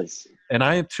either. It does. And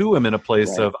I too am in a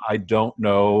place of I don't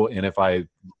know. And if I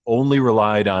only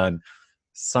relied on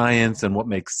science and what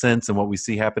makes sense and what we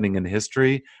see happening in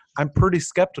history, I'm pretty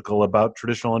skeptical about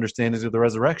traditional understandings of the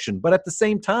resurrection. But at the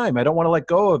same time, I don't want to let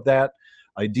go of that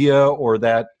idea or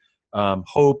that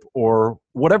hope or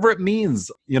whatever it means,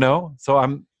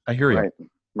 So I hear you.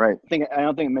 Right. I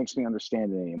don't think it makes me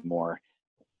understand it anymore.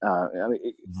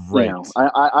 Right.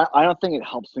 I don't think it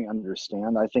helps me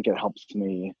understand. I think it helps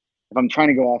me. If I'm trying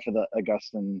to go off of the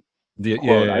Augustine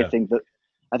quote, I think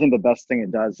I think the best thing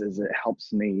it does is it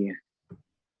helps me.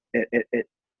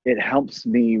 It helps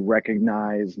me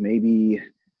recognize maybe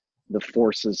the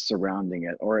forces surrounding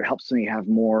it, or it helps me have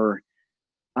more,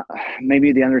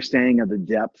 maybe the understanding of the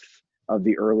depth of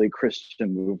the early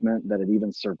Christian movement, that it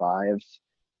even survived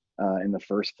in the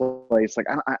first place. Like,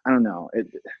 I don't know. It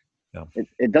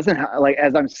doesn't like,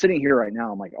 as I'm sitting here right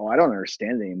now, I'm like, oh, I don't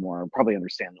understand it anymore. I'll probably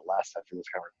understand it less after this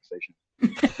conversation.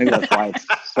 Maybe that's why it's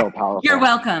so powerful. You're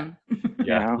welcome.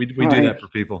 Yeah, we do that for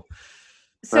people.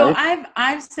 So Right?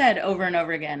 I've said over and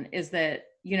over again is that,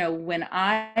 when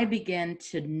I begin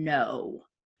to know,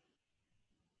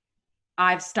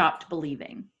 I've stopped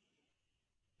believing.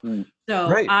 So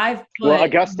Right. I've put, Well,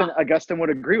 Augustine would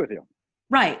agree with you.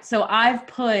 right. So I've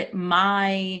put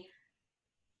my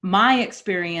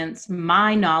experience,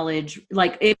 my knowledge,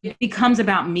 like it becomes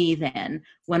about me then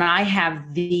when I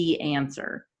have the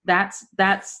answer. That's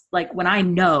like when I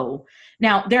know.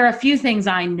 Now, there are a few things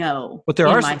I know. But there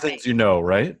in are my some things faith.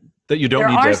 right? That you don't There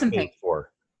need to are have some faith things. for.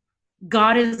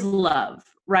 God is love,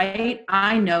 right?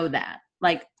 I know that.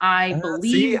 Like, I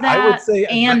believe See, that, I would say,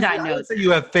 I know say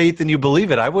you have faith and you believe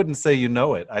it. I wouldn't say you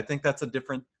know it. I think that's a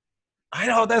different. I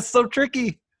know, that's so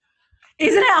tricky.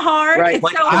 Isn't it hard? Right. It's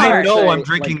Like, so I hard. know Say, I'm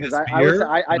drinking like, 'cause this I would say, beer,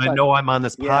 I and I thought, know I'm on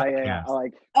this yeah, podcast.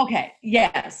 like, Okay.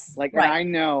 Yes. like, right. and I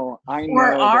know.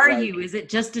 Or are that, like, you? Is it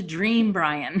just a dream,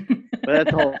 Brian? But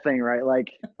that's the whole thing, right?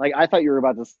 Like I thought you were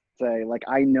about to say, like,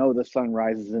 I know the sun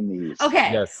rises in the east.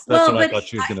 Okay. Yes, that's well, what I but thought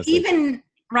she was going to say. even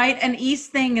right, an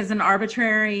east thing is an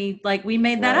arbitrary. Like, we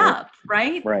made that Right. up,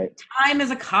 right? Right. Time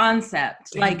is a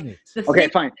concept. Dang like it. the Okay, thing,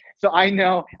 fine. So I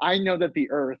know that the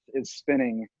Earth is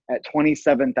spinning at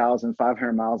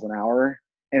 27,500 miles an hour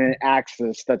in an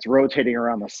axis that's rotating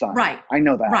around the sun. Right. I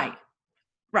know that. Right.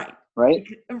 Right. Right.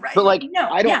 Right. But like, no,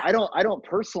 I yeah. don't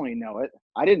personally know it.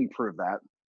 I didn't prove that.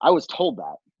 I was told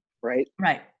that. Right.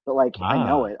 Right. But like, I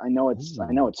know it. I know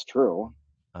it's true.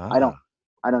 I don't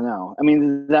know. I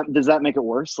mean, does that make it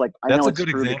worse? Like, I That's know a it's good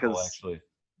true example, because, actually.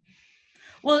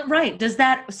 Well, right. Does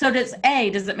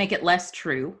it make it less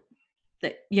true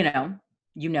that, you know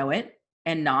it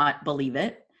and not believe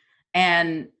it?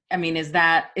 And I mean, is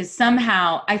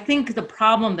somehow, I think the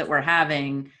problem that we're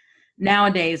having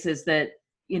nowadays is that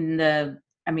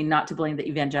not to blame the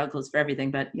evangelicals for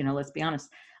everything, but, let's be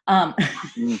honest. But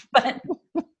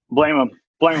blame them.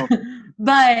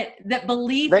 But that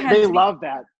belief they love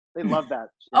that. They love that.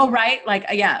 Oh, right. Like,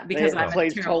 yeah, because it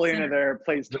plays totally into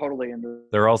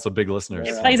They're also big listeners.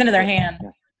 It plays into their hand.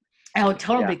 Yeah. Oh,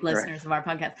 total big listeners of our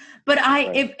podcast. But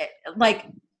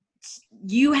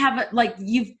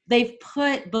they've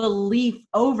put belief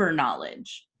over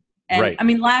knowledge. And right. I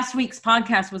mean, last week's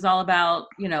podcast was all about,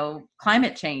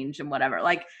 climate change and whatever.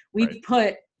 Like, we've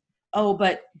put,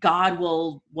 but God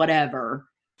will whatever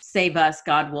save us.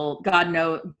 God knows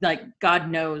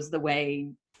the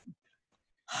way,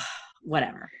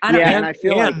 whatever. I don't know. And I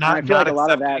feel like a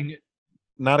lot of that,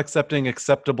 not accepting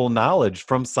acceptable knowledge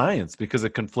from science because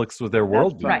it conflicts with their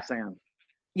worldview. Right.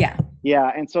 Yeah.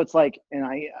 Yeah. And so it's like, and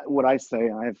I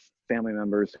have family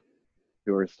members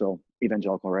who are still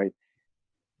evangelical, right?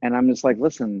 And I'm just like,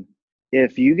 listen,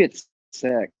 if you get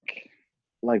sick,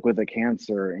 like with a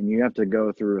cancer, and you have to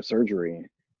go through a surgery,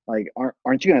 like,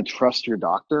 aren't you going to trust your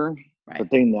doctor that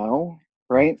they know,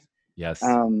 right? Yes.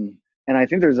 And I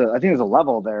think there's a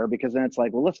level there, because then it's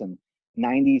like, well, listen,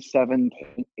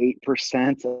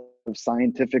 97.8% of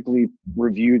scientifically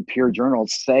reviewed peer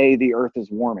journals say the Earth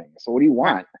is warming. So what do you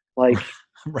want? Like,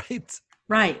 right.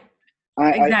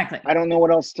 Exactly. I don't know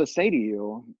what else to say to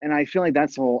you. And I feel like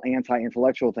that's the whole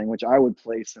anti-intellectual thing, which I would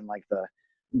place in like the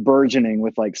burgeoning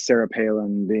with like Sarah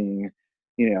Palin being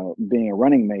a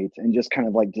running mate, and just kind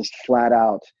of like just flat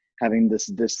out having this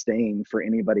disdain for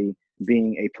anybody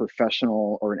being a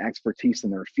professional or an expertise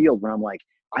in their field, where I'm like,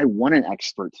 I want an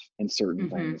expert in certain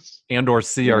things. And or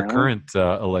see our current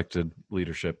elected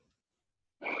leadership.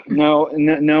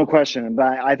 No question.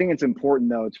 But I think it's important,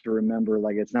 though, to remember,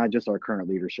 like, it's not just our current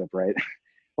leadership, right?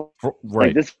 Right.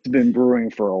 Like, this has been brewing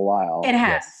for a while. It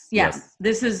has. Yes.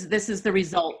 This is the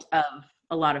result of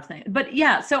a lot of things. But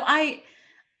yeah, so I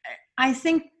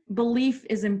think belief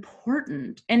is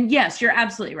important. And yes, you're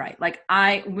absolutely right. Like,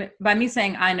 by me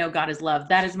saying I know God is love,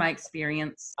 that is my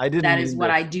experience. That is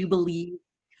what I do believe.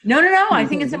 No. I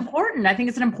think it's important. I think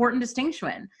it's an important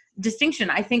distinction.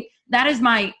 I think that is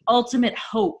my ultimate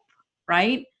hope,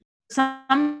 right?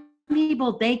 Some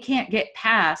people, they can't get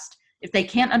past, if they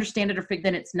can't understand it or figure,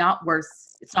 then it's not worth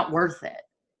it.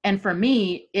 And for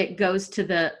me, it goes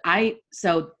to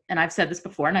and I've said this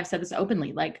before, and I've said this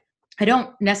openly, like, I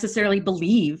don't necessarily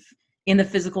believe in the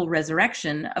physical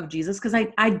resurrection of Jesus, because I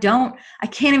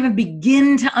can't even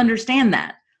begin to understand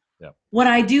that. What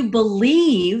I do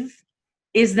believe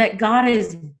is that God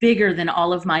is bigger than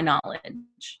all of my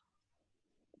knowledge.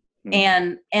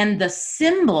 And the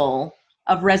symbol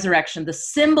of resurrection, the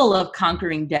symbol of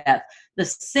conquering death, the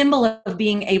symbol of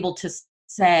being able to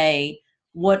say,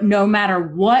 what, no matter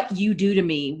what you do to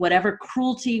me, whatever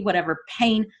cruelty, whatever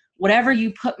pain, whatever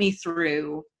you put me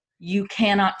through, you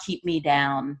cannot keep me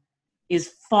down,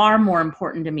 is far more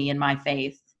important to me in my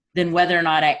faith than whether or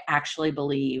not I actually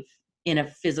believe in a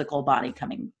physical body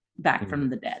coming back from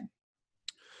the dead.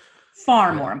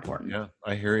 Far more important. Yeah,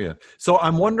 I hear you. So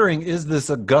I'm wondering, is this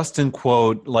Augustine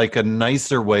quote like a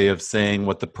nicer way of saying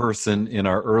what the person in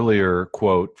our earlier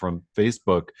quote from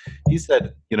Facebook, he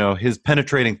said, his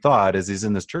penetrating thought as he's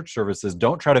in this church service is,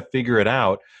 don't try to figure it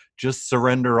out, just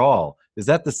surrender all. Is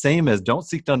that the same as don't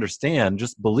seek to understand,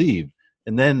 just believe?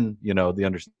 And then,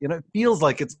 it feels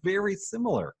like it's very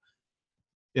similar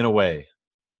in a way.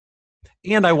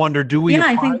 And I wonder, do we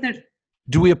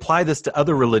apply this to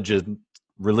other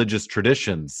religious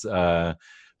traditions?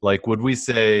 Like, would we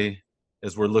say,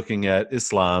 as we're looking at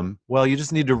Islam, well, you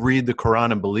just need to read the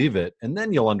Quran and believe it, and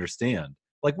then you'll understand.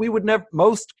 Like, we would never,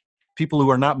 most people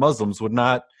who are not Muslims would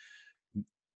not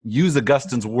use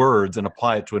Augustine's words and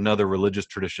apply it to another religious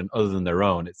tradition other than their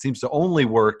own. It seems to only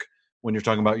work when you're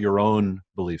talking about your own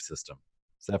belief system.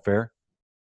 Is that fair?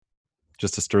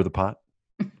 Just to stir the pot?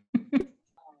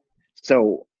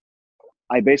 So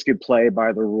I basically play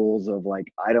by the rules of,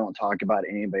 like, I don't talk about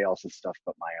anybody else's stuff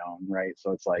but my own, right?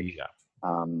 So it's like,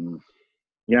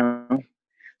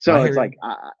 so it's like,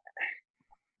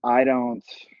 I'm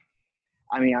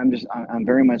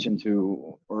very much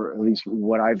into, or at least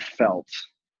what I've felt,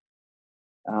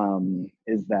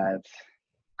 is that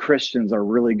Christians are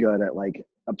really good at, like,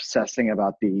 obsessing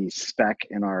about the speck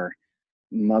in our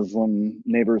Muslim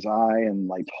neighbor's eye and,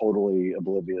 like, totally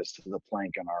oblivious to the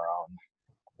plank in our own.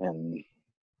 And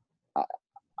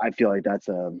I feel like that's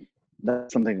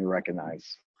something to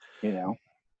recognize,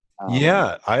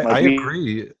 Yeah, I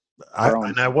agree. I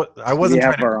wasn't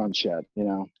trying to our own shit,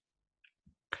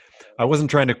 I wasn't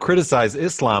trying to criticize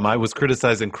Islam. I was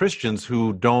criticizing Christians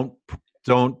who don't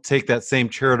take that same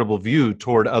charitable view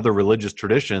toward other religious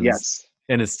traditions,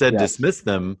 and instead dismiss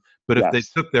them. But if they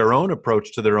took their own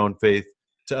approach to their own faith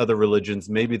to other religions,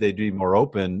 maybe they'd be more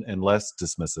open and less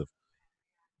dismissive.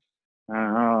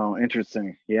 Oh,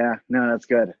 interesting. Yeah, no, that's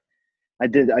good. I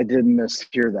did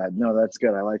mishear that. No, that's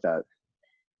good. I like that.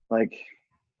 Like,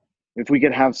 if we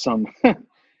could have some, I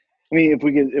mean, if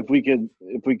we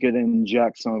could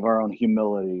inject some of our own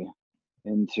humility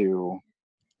into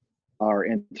our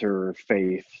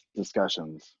interfaith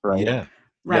discussions, right? Yeah,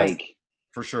 right. Like,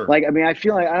 for sure. Like, I mean, I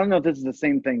feel like, I don't know if this is the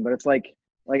same thing, but it's like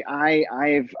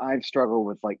I've struggled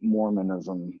with, like,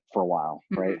 Mormonism for a while,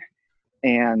 right?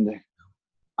 And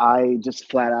I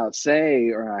just flat out say,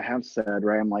 or I have said,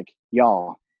 right, I'm like,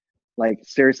 y'all, like,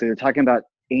 seriously, they're talking about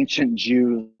ancient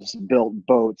Jews built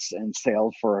boats and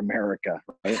sailed for America,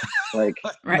 right? Like,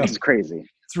 This is crazy.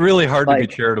 It's really hard to be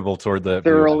charitable toward that.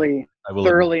 Thoroughly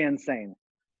insane.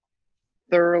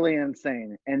 Thoroughly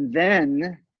insane. And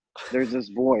then there's this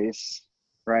voice,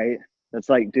 right, that's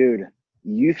like, dude,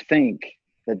 you think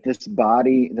that this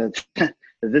body, that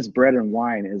this bread and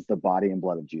wine is the body and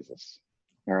blood of Jesus.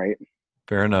 All right.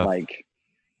 Fair enough. Like,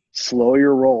 slow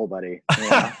your roll, buddy.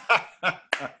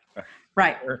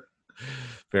 Right.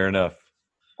 Fair enough.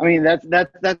 I mean,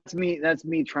 that's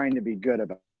me trying to be good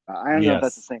about it. I don't know if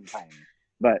that's the same thing,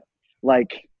 but,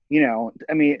 like,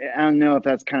 I mean, I don't know if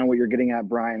that's kind of what you're getting at,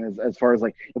 Brian, as far as,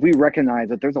 like, if we recognize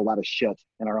that there's a lot of shit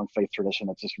in our own faith tradition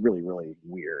that's just really, really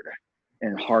weird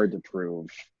and hard to prove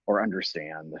or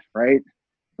understand, right?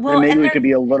 Well, and maybe we could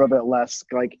be a little bit less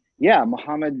like, yeah,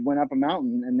 Muhammad went up a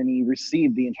mountain and then he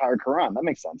received the entire Quran. That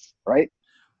makes sense, right?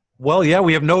 Well, yeah,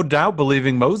 we have no doubt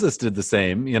believing Moses did the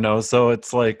same, so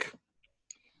it's like.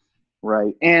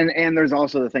 Right. And there's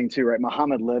also the thing too, right?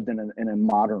 Muhammad lived in a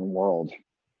modern world.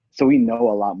 So we know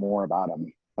a lot more about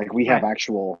him. Like, we have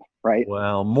actual, right?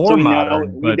 Well, more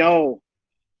modern. We know.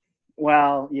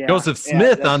 Well, yeah. Joseph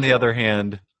Smith, on the other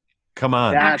hand, come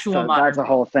on. That's a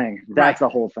whole thing. That's a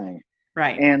whole thing.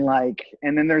 Right. And, like,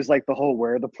 and then there's, like, the whole,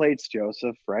 where are the plates,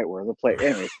 Joseph? Right? Where are the plates?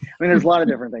 Anyways, I mean, there's a lot of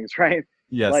different things, right?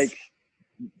 Yes. Like,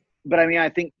 but I mean, I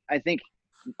think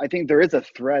there is a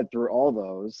thread through all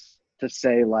those to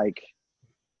say, like,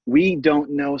 we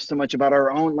don't know so much about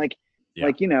our own, like,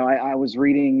 I was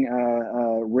reading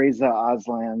Reza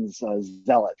Aslan's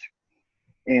Zealot,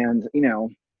 and,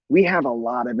 we have a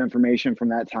lot of information from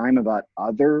that time about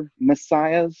other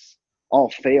messiahs, all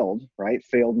failed, right?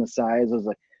 Failed messiahs as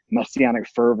a messianic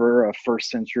fervor of first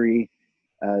century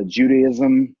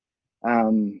Judaism.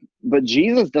 But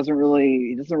Jesus doesn't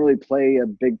really play a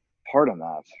big part in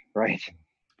that, right?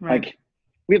 Right. Like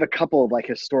we have a couple of like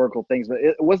historical things, but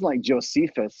it wasn't like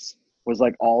Josephus was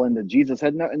like all into Jesus,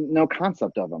 had no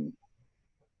concept of him.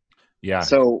 Yeah.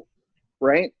 So,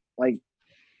 right? Like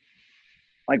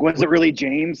was it really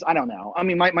James? I don't know. I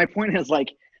mean, my point is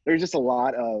like there's just a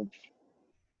lot of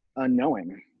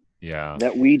unknowing Yeah.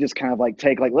 that we just kind of like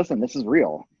take like, listen, this is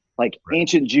real. Like Right.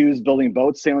 ancient Jews building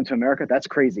boats sailing to America, that's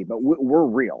crazy, but we're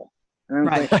real. And I'm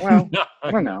Right. like, well,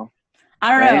 I don't know.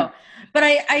 I don't Right? know. But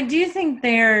I do think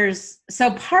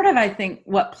so part of, I think,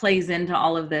 what plays into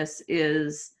all of this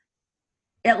is,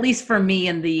 at least for me,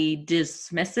 in the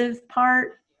dismissive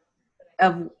part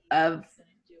of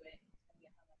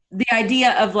the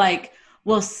idea of like,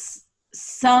 well,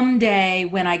 someday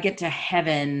when I get to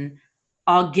heaven,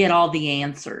 I'll get all the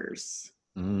answers.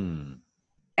 Mm.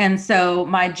 And so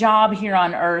my job here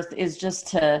on earth is just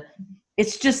to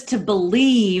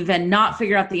believe and not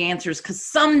figure out the answers, because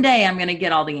someday I'm going to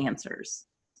get all the answers.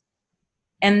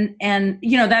 And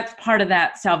that's part of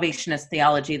that salvationist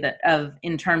theology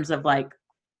in terms of like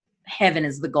heaven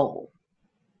is the goal,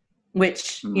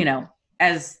 which,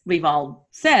 as we've all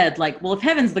said, like, well, if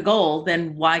heaven's the goal,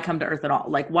 then why come to earth at all?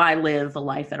 Like, why live a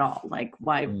life at all? Like,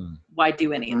 why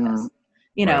do any of this?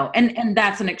 And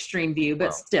that's an extreme view,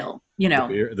 but still,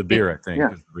 the beer, I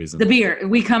think, is the reason. The beer.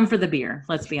 We come for the beer.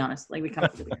 Let's be honest. Like, we come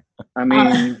for the beer. I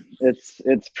mean,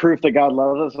 it's proof that God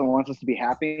loves us and wants us to be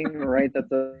happy, right? That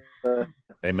the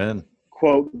Amen.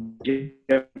 quote given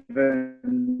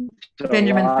to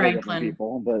Benjamin a lot Franklin. of different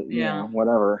people, but Yeah.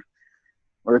 whatever.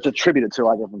 Or it's attributed to a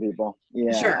lot of different people.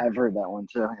 Yeah, Sure. I've heard that one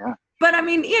too. Yeah. But I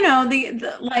mean,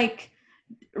 the like,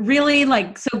 really,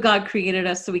 like, so God created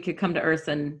us so we could come to earth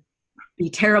and be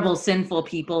terrible, sinful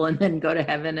people and then go to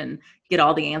heaven and get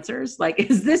all the answers. Like,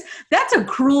 that's a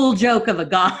cruel joke of a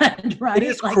God, right? It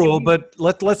is like, cruel, but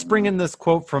let's bring in this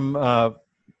quote from 1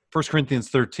 Corinthians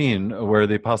 13, where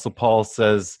the Apostle Paul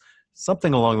says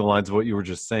something along the lines of what you were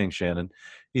just saying, Shannon.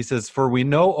 He says, "For we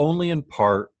know only in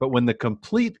part, but when the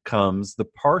complete comes, the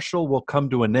partial will come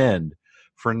to an end.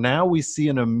 For now we see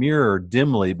in a mirror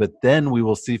dimly, but then we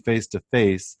will see face to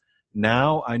face.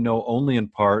 Now I know only in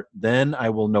part, then I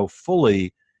will know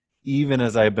fully, even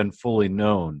as I have been fully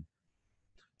known."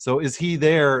 So is he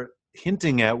there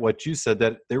hinting at what you said,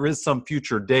 that there is some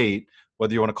future date,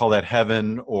 whether you want to call that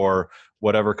heaven or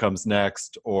whatever comes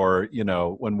next, or,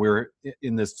 when we're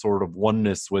in this sort of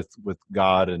oneness with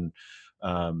God and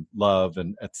love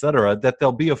and et cetera, that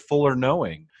there'll be a fuller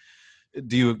knowing.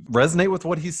 Do you resonate with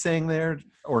what he's saying there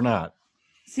or not?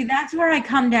 See, that's where I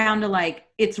come down to, like,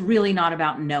 it's really not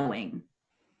about knowing.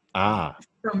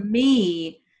 For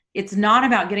me, it's not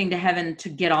about getting to heaven to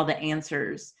get all the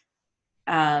answers.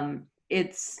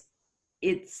 It's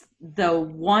the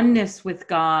oneness with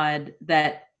God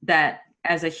that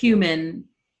as a human,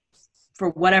 for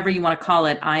whatever you want to call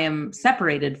it, I am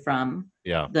separated from.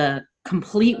 Yeah. The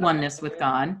complete oneness with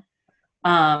God.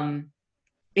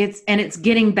 It's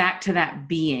getting back to that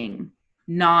being,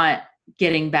 not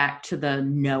getting back to the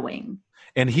knowing.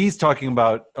 And he's talking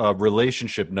about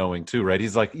relationship knowing too, right?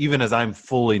 He's like, even as I'm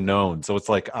fully known. So it's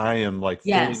like I am like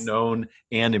fully known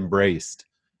and embraced.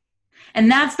 And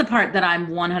that's the part that I'm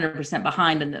 100%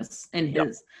 behind in this,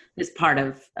 this part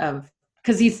of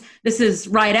because this is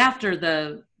right after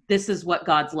this is what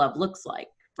God's love looks like,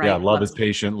 right? Yeah, love is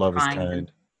patient, love is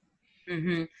kind.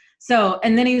 Mm-hmm. So,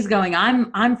 and then he was going,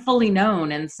 I'm fully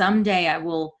known, and someday I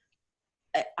will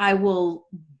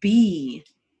be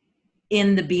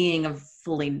in the being of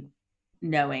fully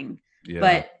knowing. Yeah.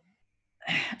 But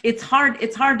it's hard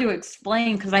to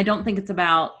explain, because I don't think it's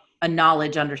about a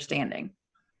knowledge understanding.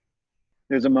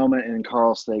 There's a moment in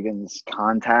Carl Sagan's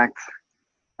Contact.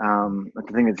 I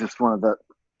think it's just one of the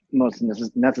most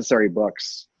necessary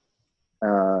books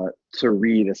to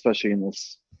read, especially in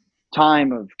this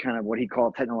time of kind of what he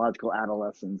called technological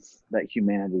adolescence that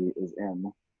humanity is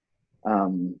in.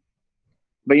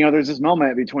 But there's this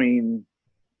moment between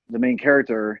the main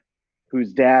character,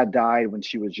 whose dad died when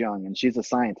she was young, and she's a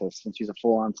scientist, and she's a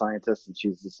full-on scientist, and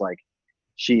she's just like,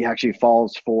 she actually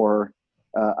falls for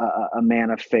a man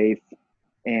of faith,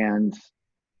 and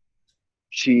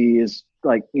she is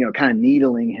like, kind of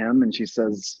needling him, and she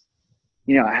says,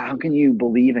 how can you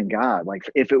believe in God? Like,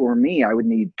 if it were me, I would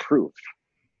need proof.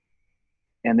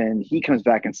 And then he comes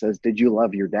back and says, did you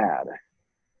love your dad?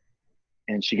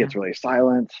 And she gets really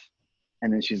silent.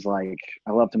 And then she's like,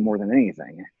 I loved him more than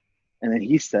anything. And then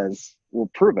he says, well,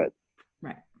 prove it.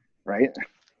 Right.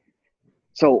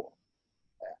 So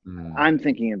I'm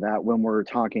thinking of that when we're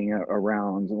talking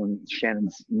around, when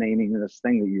Shannon's naming this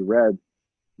thing that you read,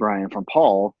 Brian, from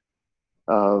Paul,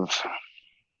 of,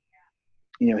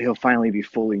 he'll finally be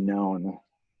fully known.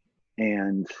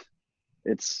 And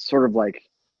it's sort of like,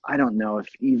 I don't know if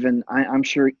even, I'm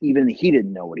sure even he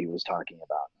didn't know what he was talking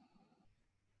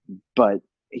about, but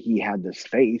he had this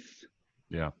faith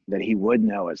that he would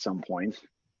know at some point.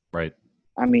 Right.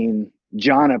 I mean,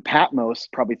 John of Patmos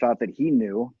probably thought that he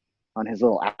knew on his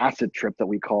little acid trip that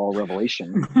we call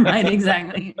Revelation. Right,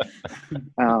 exactly.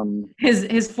 His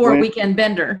 4-weekend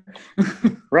bender.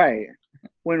 Right.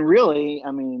 When really,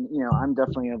 I mean, I'm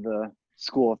definitely of the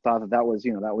school of thought that was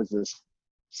this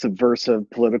subversive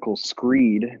political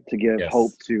screed to give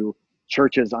hope to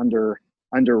churches under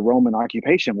Roman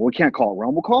occupation. Well, we can't call it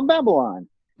Rome; we'll call it Babylon.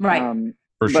 Right.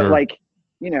 For sure. Like,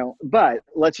 but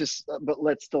let's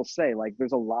still say, like,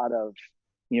 there's a lot of,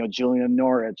 Julian of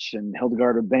Norwich and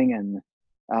Hildegard of Bingen,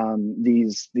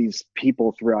 these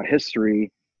people throughout history,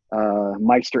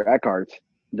 Meister Eckhart,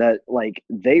 that like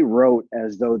they wrote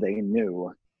as though they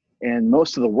knew, and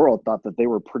most of the world thought that they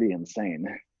were pretty insane.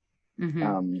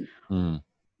 Mm-hmm.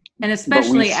 And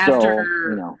especially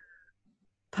after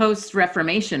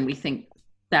post-Reformation, we think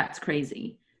that's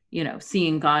crazy.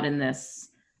 Seeing God in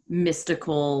this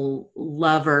mystical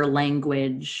lover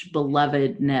language,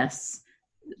 belovedness.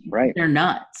 Right. They're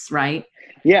nuts, right?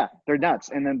 Yeah, they're nuts.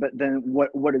 And then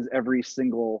what does every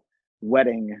single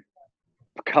wedding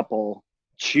couple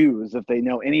choose if they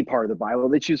know any part of the Bible?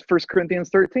 They choose 1 Corinthians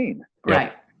 13.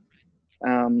 Right.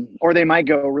 Or they might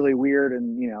go really weird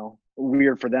and,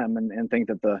 weird for them and think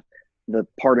that the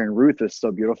part in Ruth is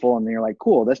so beautiful, and you're like,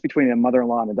 cool, that's between a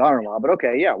mother-in-law and a daughter-in-law, but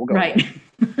okay, yeah, we'll go. Right.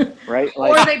 Right.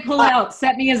 Like, or they pull out,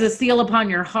 set me as a seal upon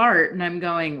your heart, and I'm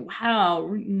going, wow,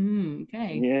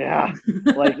 okay. Yeah.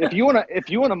 Like if you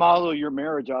want to model your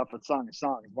marriage off of Song of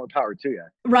Songs, more power to you.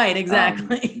 Right.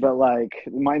 Exactly. But like,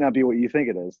 it might not be what you think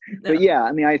it is. No. But yeah,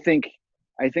 I mean, I think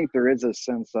there is a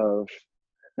sense of,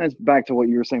 that's back to what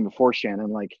you were saying before,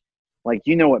 Shannon, like,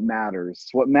 what matters.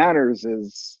 What matters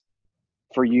is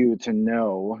for you to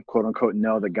know, quote unquote,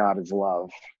 know that God is love.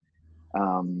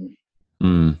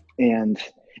 And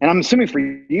I'm assuming for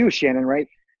you, Shannon, right?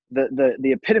 The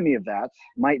epitome of that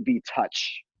might be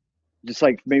touch. Just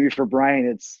like maybe for Brian,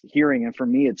 it's hearing, and for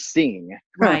me, it's seeing.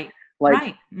 Right.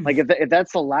 Like if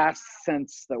that's the last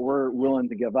sense that we're willing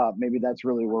to give up, maybe that's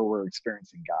really where we're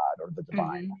experiencing God or the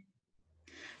divine. Mm-hmm.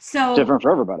 So different for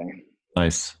everybody.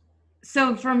 Nice.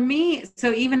 So for me,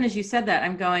 even as you said that,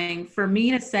 I'm going, for me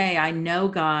to say I know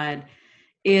God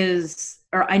is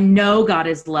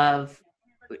love,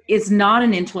 is not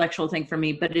an intellectual thing for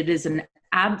me, but it is an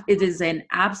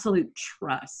absolute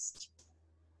trust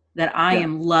that I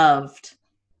am loved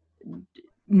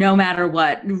no matter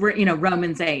what.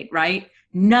 Romans 8, right?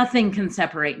 Nothing can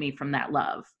separate me from that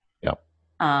love.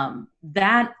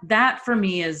 That for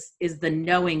me is the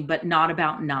knowing, but not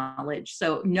about knowledge.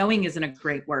 So knowing isn't a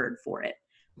great word for it.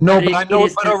 No, but I know,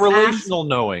 but a relational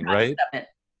knowing, right?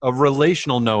 A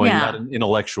relational knowing, not an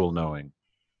intellectual knowing.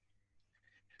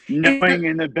 Knowing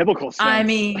in the biblical sense. I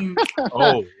mean,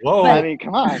 oh, whoa! I mean,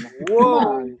 come on,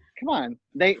 come on.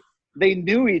 They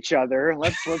knew each other.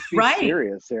 Let's be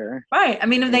serious here. Right. I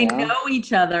mean, if they know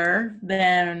each other,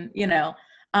 then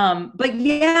but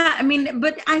yeah, I mean,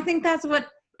 but I think that's what,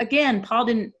 again, Paul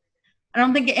didn't, I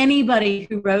don't think anybody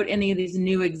who wrote any of these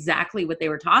knew exactly what they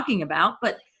were talking about,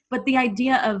 but the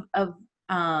idea of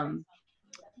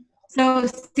so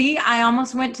see, I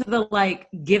almost went to the, like,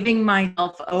 giving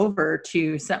myself over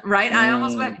to some, right? I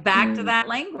almost went back to that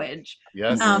language.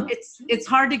 Yes. It's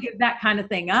hard to give that kind of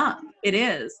thing up. It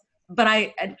is,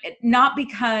 but not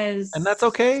because, and that's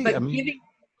okay. But I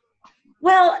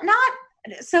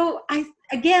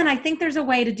think there's a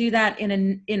way to do that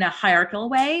in a hierarchical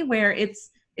way where it's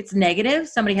negative.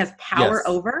 Somebody has power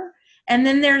over, and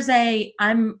then there's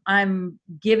I'm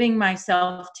giving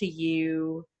myself to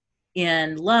you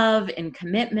in love, in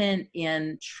commitment,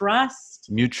 in trust,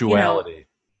 mutuality,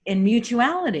 in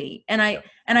mutuality. And I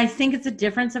think it's a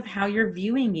difference of how you're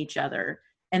viewing each other,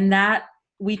 and that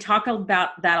we talk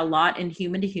about that a lot in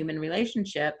human to human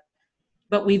relationship,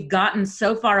 but we've gotten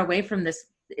so far away from this.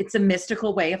 It's a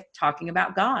mystical way of talking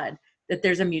about God, that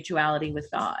there's a mutuality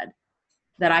with God,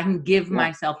 that I can give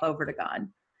myself over to God.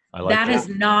 That is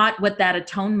not what that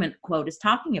atonement quote is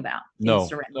talking about. No,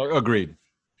 agreed.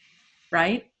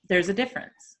 Right? There's a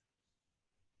difference.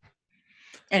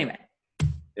 Anyway.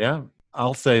 Yeah.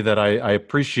 I'll say that I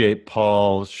appreciate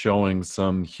Paul showing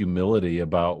some humility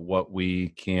about what we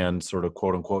can sort of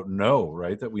quote unquote know,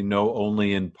 right? That we know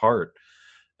only in part.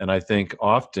 And I think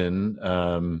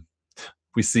often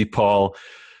we see Paul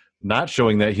not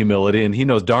showing that humility, and he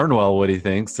knows darn well what he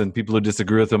thinks, and people who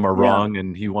disagree with him are wrong,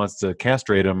 and he wants to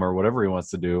castrate him or whatever he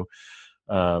wants to do.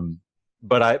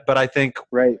 but I think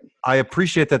Right. I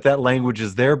appreciate that language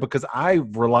is there, because I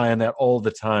rely on that all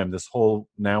the time. This whole,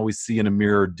 now we see in a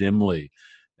mirror dimly.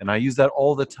 And I use that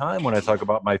all the time when I talk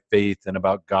about my faith and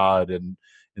about God and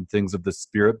things of the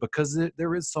spirit, because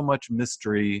there is so much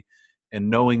mystery, and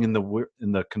knowing in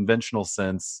the conventional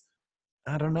sense,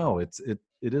 I don't know. It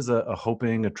is a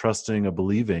hoping, a trusting, a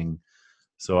believing.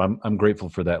 So I'm grateful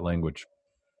for that language.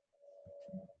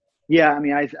 Yeah, I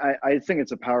mean, I think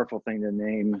it's a powerful thing to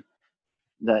name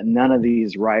that none of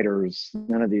these writers,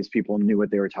 none of these people knew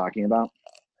what they were talking about.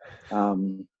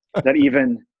 That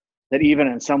even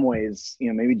in some ways,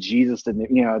 maybe Jesus didn't.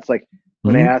 It's like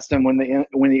when they asked him when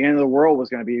the end of the world was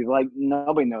going to be, like,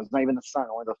 nobody knows, not even the Son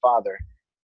or the Father.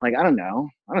 Like, I don't know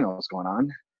what's going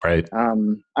on. Right. I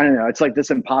don't know. It's like this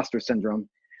imposter syndrome.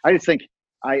 I just think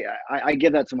I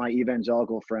give that to my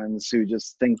evangelical friends who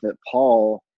just think that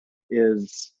Paul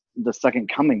is the second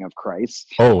coming of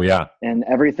Christ. Oh yeah. And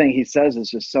everything he says is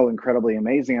just so incredibly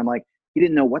amazing. I'm like, he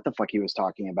didn't know what the fuck he was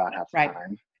talking about half the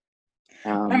time.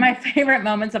 One of my favorite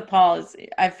moments of Paul is,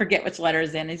 I forget which letter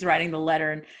is in. He's writing the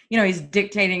letter, and he's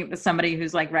dictating to somebody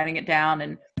who's like writing it down,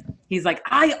 and he's like,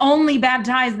 "I only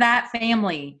baptize that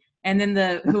family." And then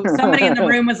somebody in the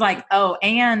room was like, "Oh,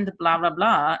 and blah blah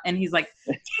blah," and he's like,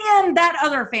 "And that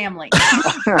other family."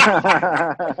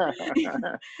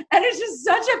 And it's just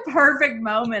such a perfect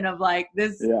moment of like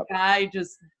this guy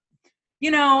just,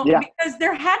 because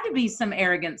there had to be some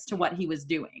arrogance to what he was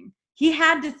doing. He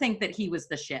had to think that he was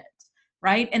the shit,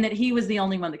 right? And that he was the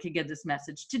only one that could give this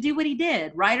message to do what he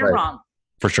did, right or wrong.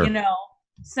 For sure.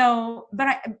 So,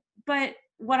 but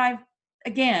what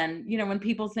again, when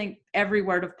people think every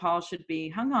word of Paul should be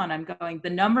hung on, I'm going, the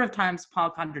number of times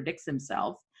Paul contradicts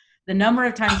himself, the number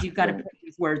of times you've got to put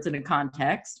these words in a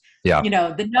context,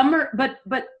 the number,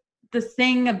 but the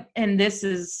thing, and this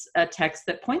is a text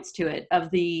that points to it,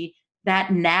 of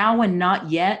that now and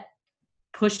not yet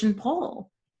push and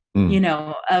pull,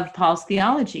 of Paul's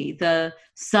theology, the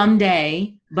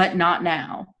someday, but not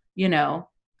now, Yep.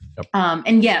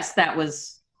 And yes, that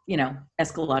was,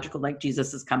 eschatological, like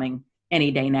Jesus is coming any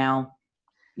day now,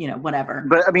 whatever.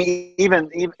 But I mean,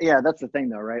 even that's the thing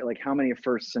though, right? Like how much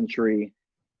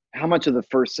of the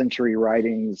first century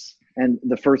writings and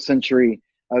the first century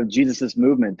of Jesus's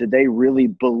movement did they really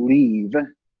believe?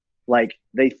 Like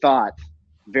they thought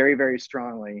very, very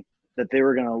strongly that they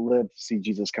were going to live to see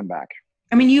Jesus come back.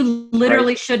 I mean, you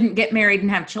literally shouldn't get married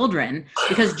and have children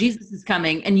because Jesus is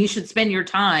coming, and you should spend your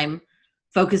time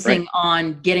focusing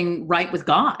on getting right with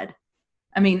God.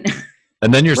 I mean,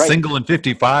 and then you're single and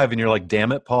 55 and you're like,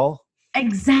 damn it, Paul.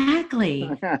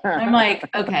 Exactly. I'm like,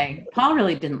 okay, Paul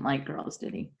really didn't like girls,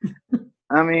 did he?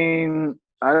 I mean,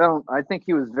 I think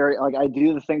he was very, like, I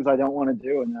do the things I don't want to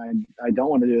do, and I don't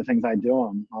want to do the things I do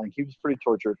them. Like, he was pretty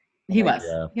tortured. He was.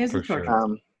 He was tortured.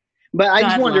 Sure. But I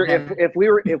just wonder if we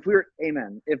were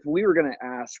amen, if we were going to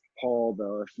ask Paul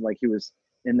though, if like he was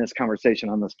in this conversation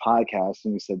on this podcast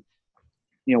and we said,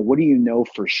 what do you know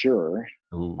for sure?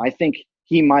 Ooh. I think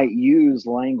he might use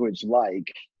language like,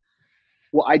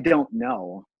 well, I don't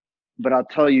know, but I'll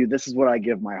tell you, this is what I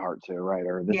give my heart to, right?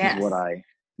 Or this is what right?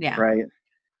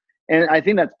 And I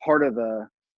think that's part of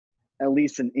at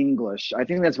least in English, I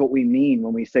think that's what we mean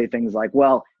when we say things like,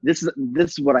 well, this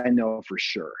is what I know for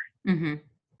sure. Mm-hmm.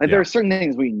 Like there are certain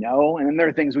things we know, and then there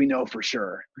are things we know for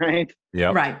sure, right?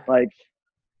 Yeah. Right. Like,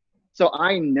 so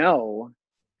I know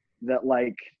that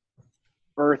like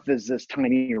Earth is this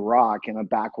tiny rock in a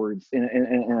back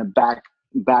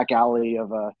alley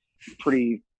of a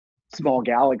pretty small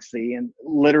galaxy, and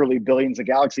literally billions of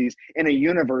galaxies in a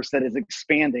universe that is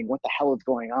expanding. What the hell is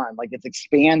going on? Like it's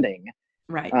expanding.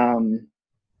 Right.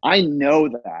 I know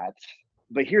that,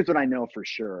 but here's what I know for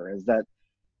sure is that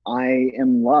I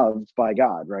am loved by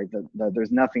God, right? That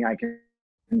there's nothing I can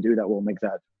do that will make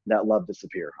that love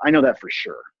disappear. I know that for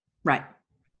sure. Right.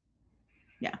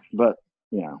 Yeah. But,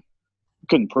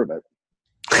 couldn't prove it.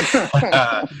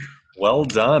 Well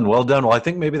done. Well done. Well, I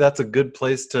think maybe that's a good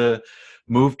place to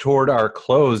move toward our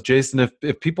close. Jason,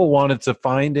 if people wanted to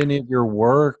find any of your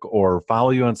work or follow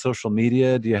you on social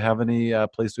media, do you have any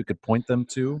place we could point them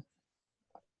to?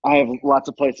 I have lots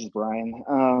of places,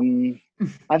 Brian.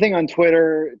 I think on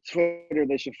Twitter,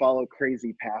 they should follow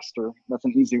Crazy Pastor. That's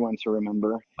an easy one to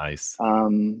remember. Nice.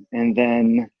 And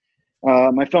then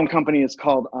my film company is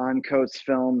called On Coast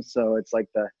Films. So it's like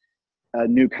a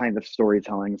new kind of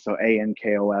storytelling. So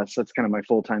ANKOS, that's kind of my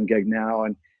full-time gig now.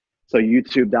 And so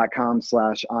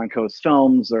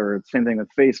youtube.com/OnCoastFilms, or same thing with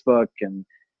Facebook, and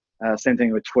same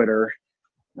thing with Twitter.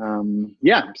 So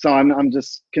I'm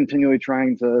just continually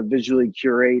trying to visually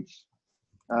curate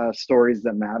stories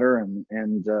that matter, and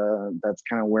that's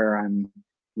kind of where I'm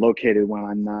located when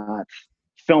I'm not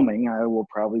filming, I will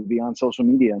probably be on social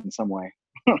media in some way.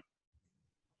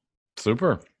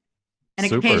 Super. And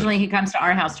Super. occasionally he comes to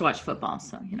our house to watch football.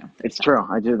 So, It's true.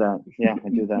 I do that. Yeah, I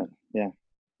do that. Yeah.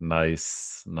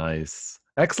 Nice.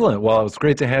 Excellent. Well, it was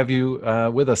great to have you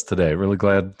with us today. Really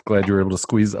glad you were able to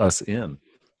squeeze us in.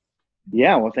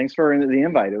 Yeah. Well, thanks for the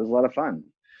invite. It was a lot of fun.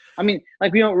 I mean,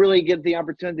 like, we don't really get the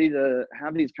opportunity to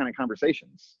have these kind of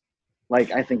conversations. Like,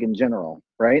 I think in general,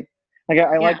 right? Like,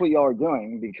 I like what y'all are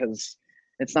doing, because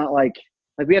it's not like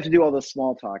we have to do all this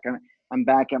small talk. I'm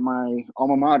back at my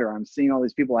alma mater. I'm seeing all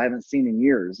these people I haven't seen in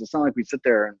years. It's not like we sit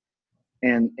there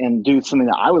and do something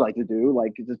that I would like to do.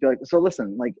 Like, just be like, so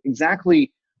listen, like,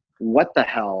 exactly what the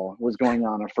hell was going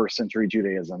on in first century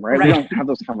Judaism, right? We don't have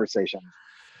those conversations.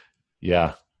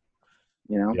 Yeah.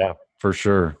 Yeah, for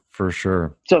sure.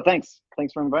 So thanks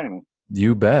for inviting me.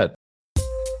 You bet.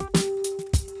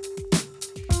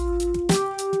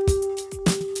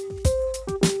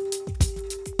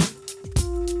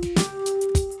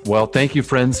 Well, thank you,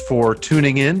 friends, for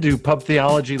tuning in to Pub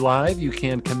Theology Live. You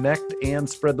can connect and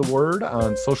spread the word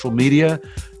on social media.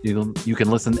 You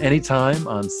can listen anytime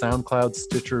on SoundCloud,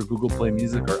 Stitcher, Google Play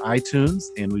Music, or iTunes.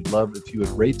 And we'd love if you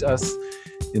would rate us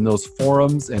in those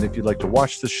forums. And if you'd like to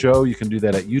watch the show, you can do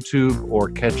that at YouTube or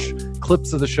catch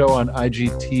clips of the show on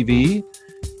IGTV.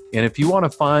 And if you want to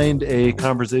find a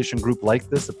conversation group like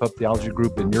this, a Pub Theology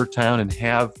group in your town, and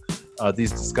have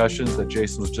these discussions that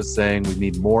Jason was just saying we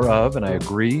need more of, and I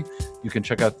agree, you can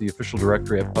check out the official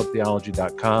directory at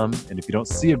pubtheology.com. And if you don't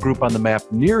see a group on the map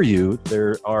near you,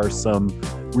 there are some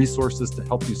resources to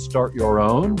help you start your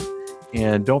own.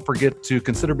 And don't forget to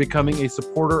consider becoming a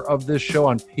supporter of this show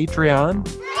on Patreon.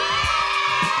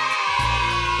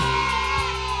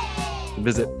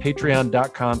 Visit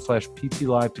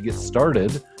patreon.com/PTLive to get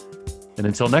started. And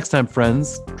until next time,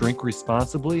 friends, drink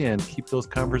responsibly and keep those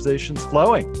conversations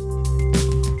flowing.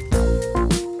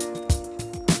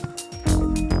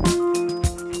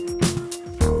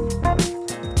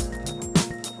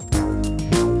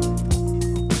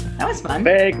 that was fun.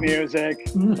 Fake music.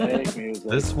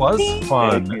 This was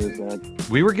fun.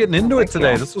 We were getting into it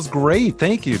today. This was great.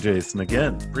 Thank you, Jason,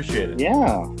 again. Appreciate it.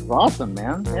 Yeah, it was awesome,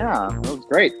 man. Yeah, it was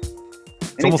great.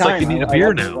 It's almost like you need a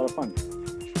beer now. It was a lot of fun.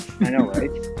 I know, right?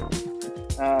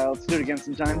 Let's do it again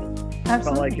sometime.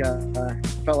 Absolutely.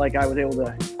 Felt like I was able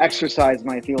to exercise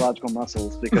my theological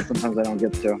muscles, because sometimes I don't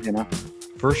get to,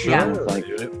 For sure. Yeah.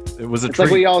 It was a It's treat.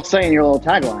 like what y'all say in your little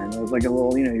tagline. It was like a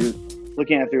little, you're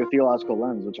looking at it through a theological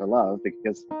lens, which I love,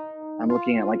 because I'm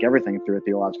looking at like everything through a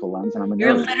theological lens, and I'm a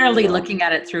You're nerd. literally looking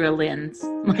at it through a lens.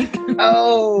 Like,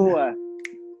 Oh,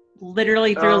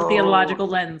 literally through a theological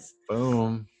lens.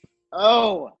 Boom.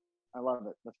 I love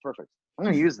it. That's perfect. I'm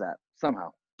going to use that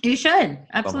somehow. You should.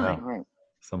 Absolutely. All right.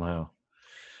 Somehow.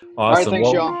 All right, Awesome. thanks,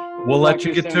 Well, y'all. we'll Talk let to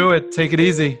you you get soon. to it. Take it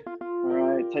easy. All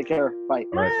right. Take care. Bye.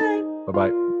 All right.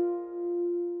 Bye-bye.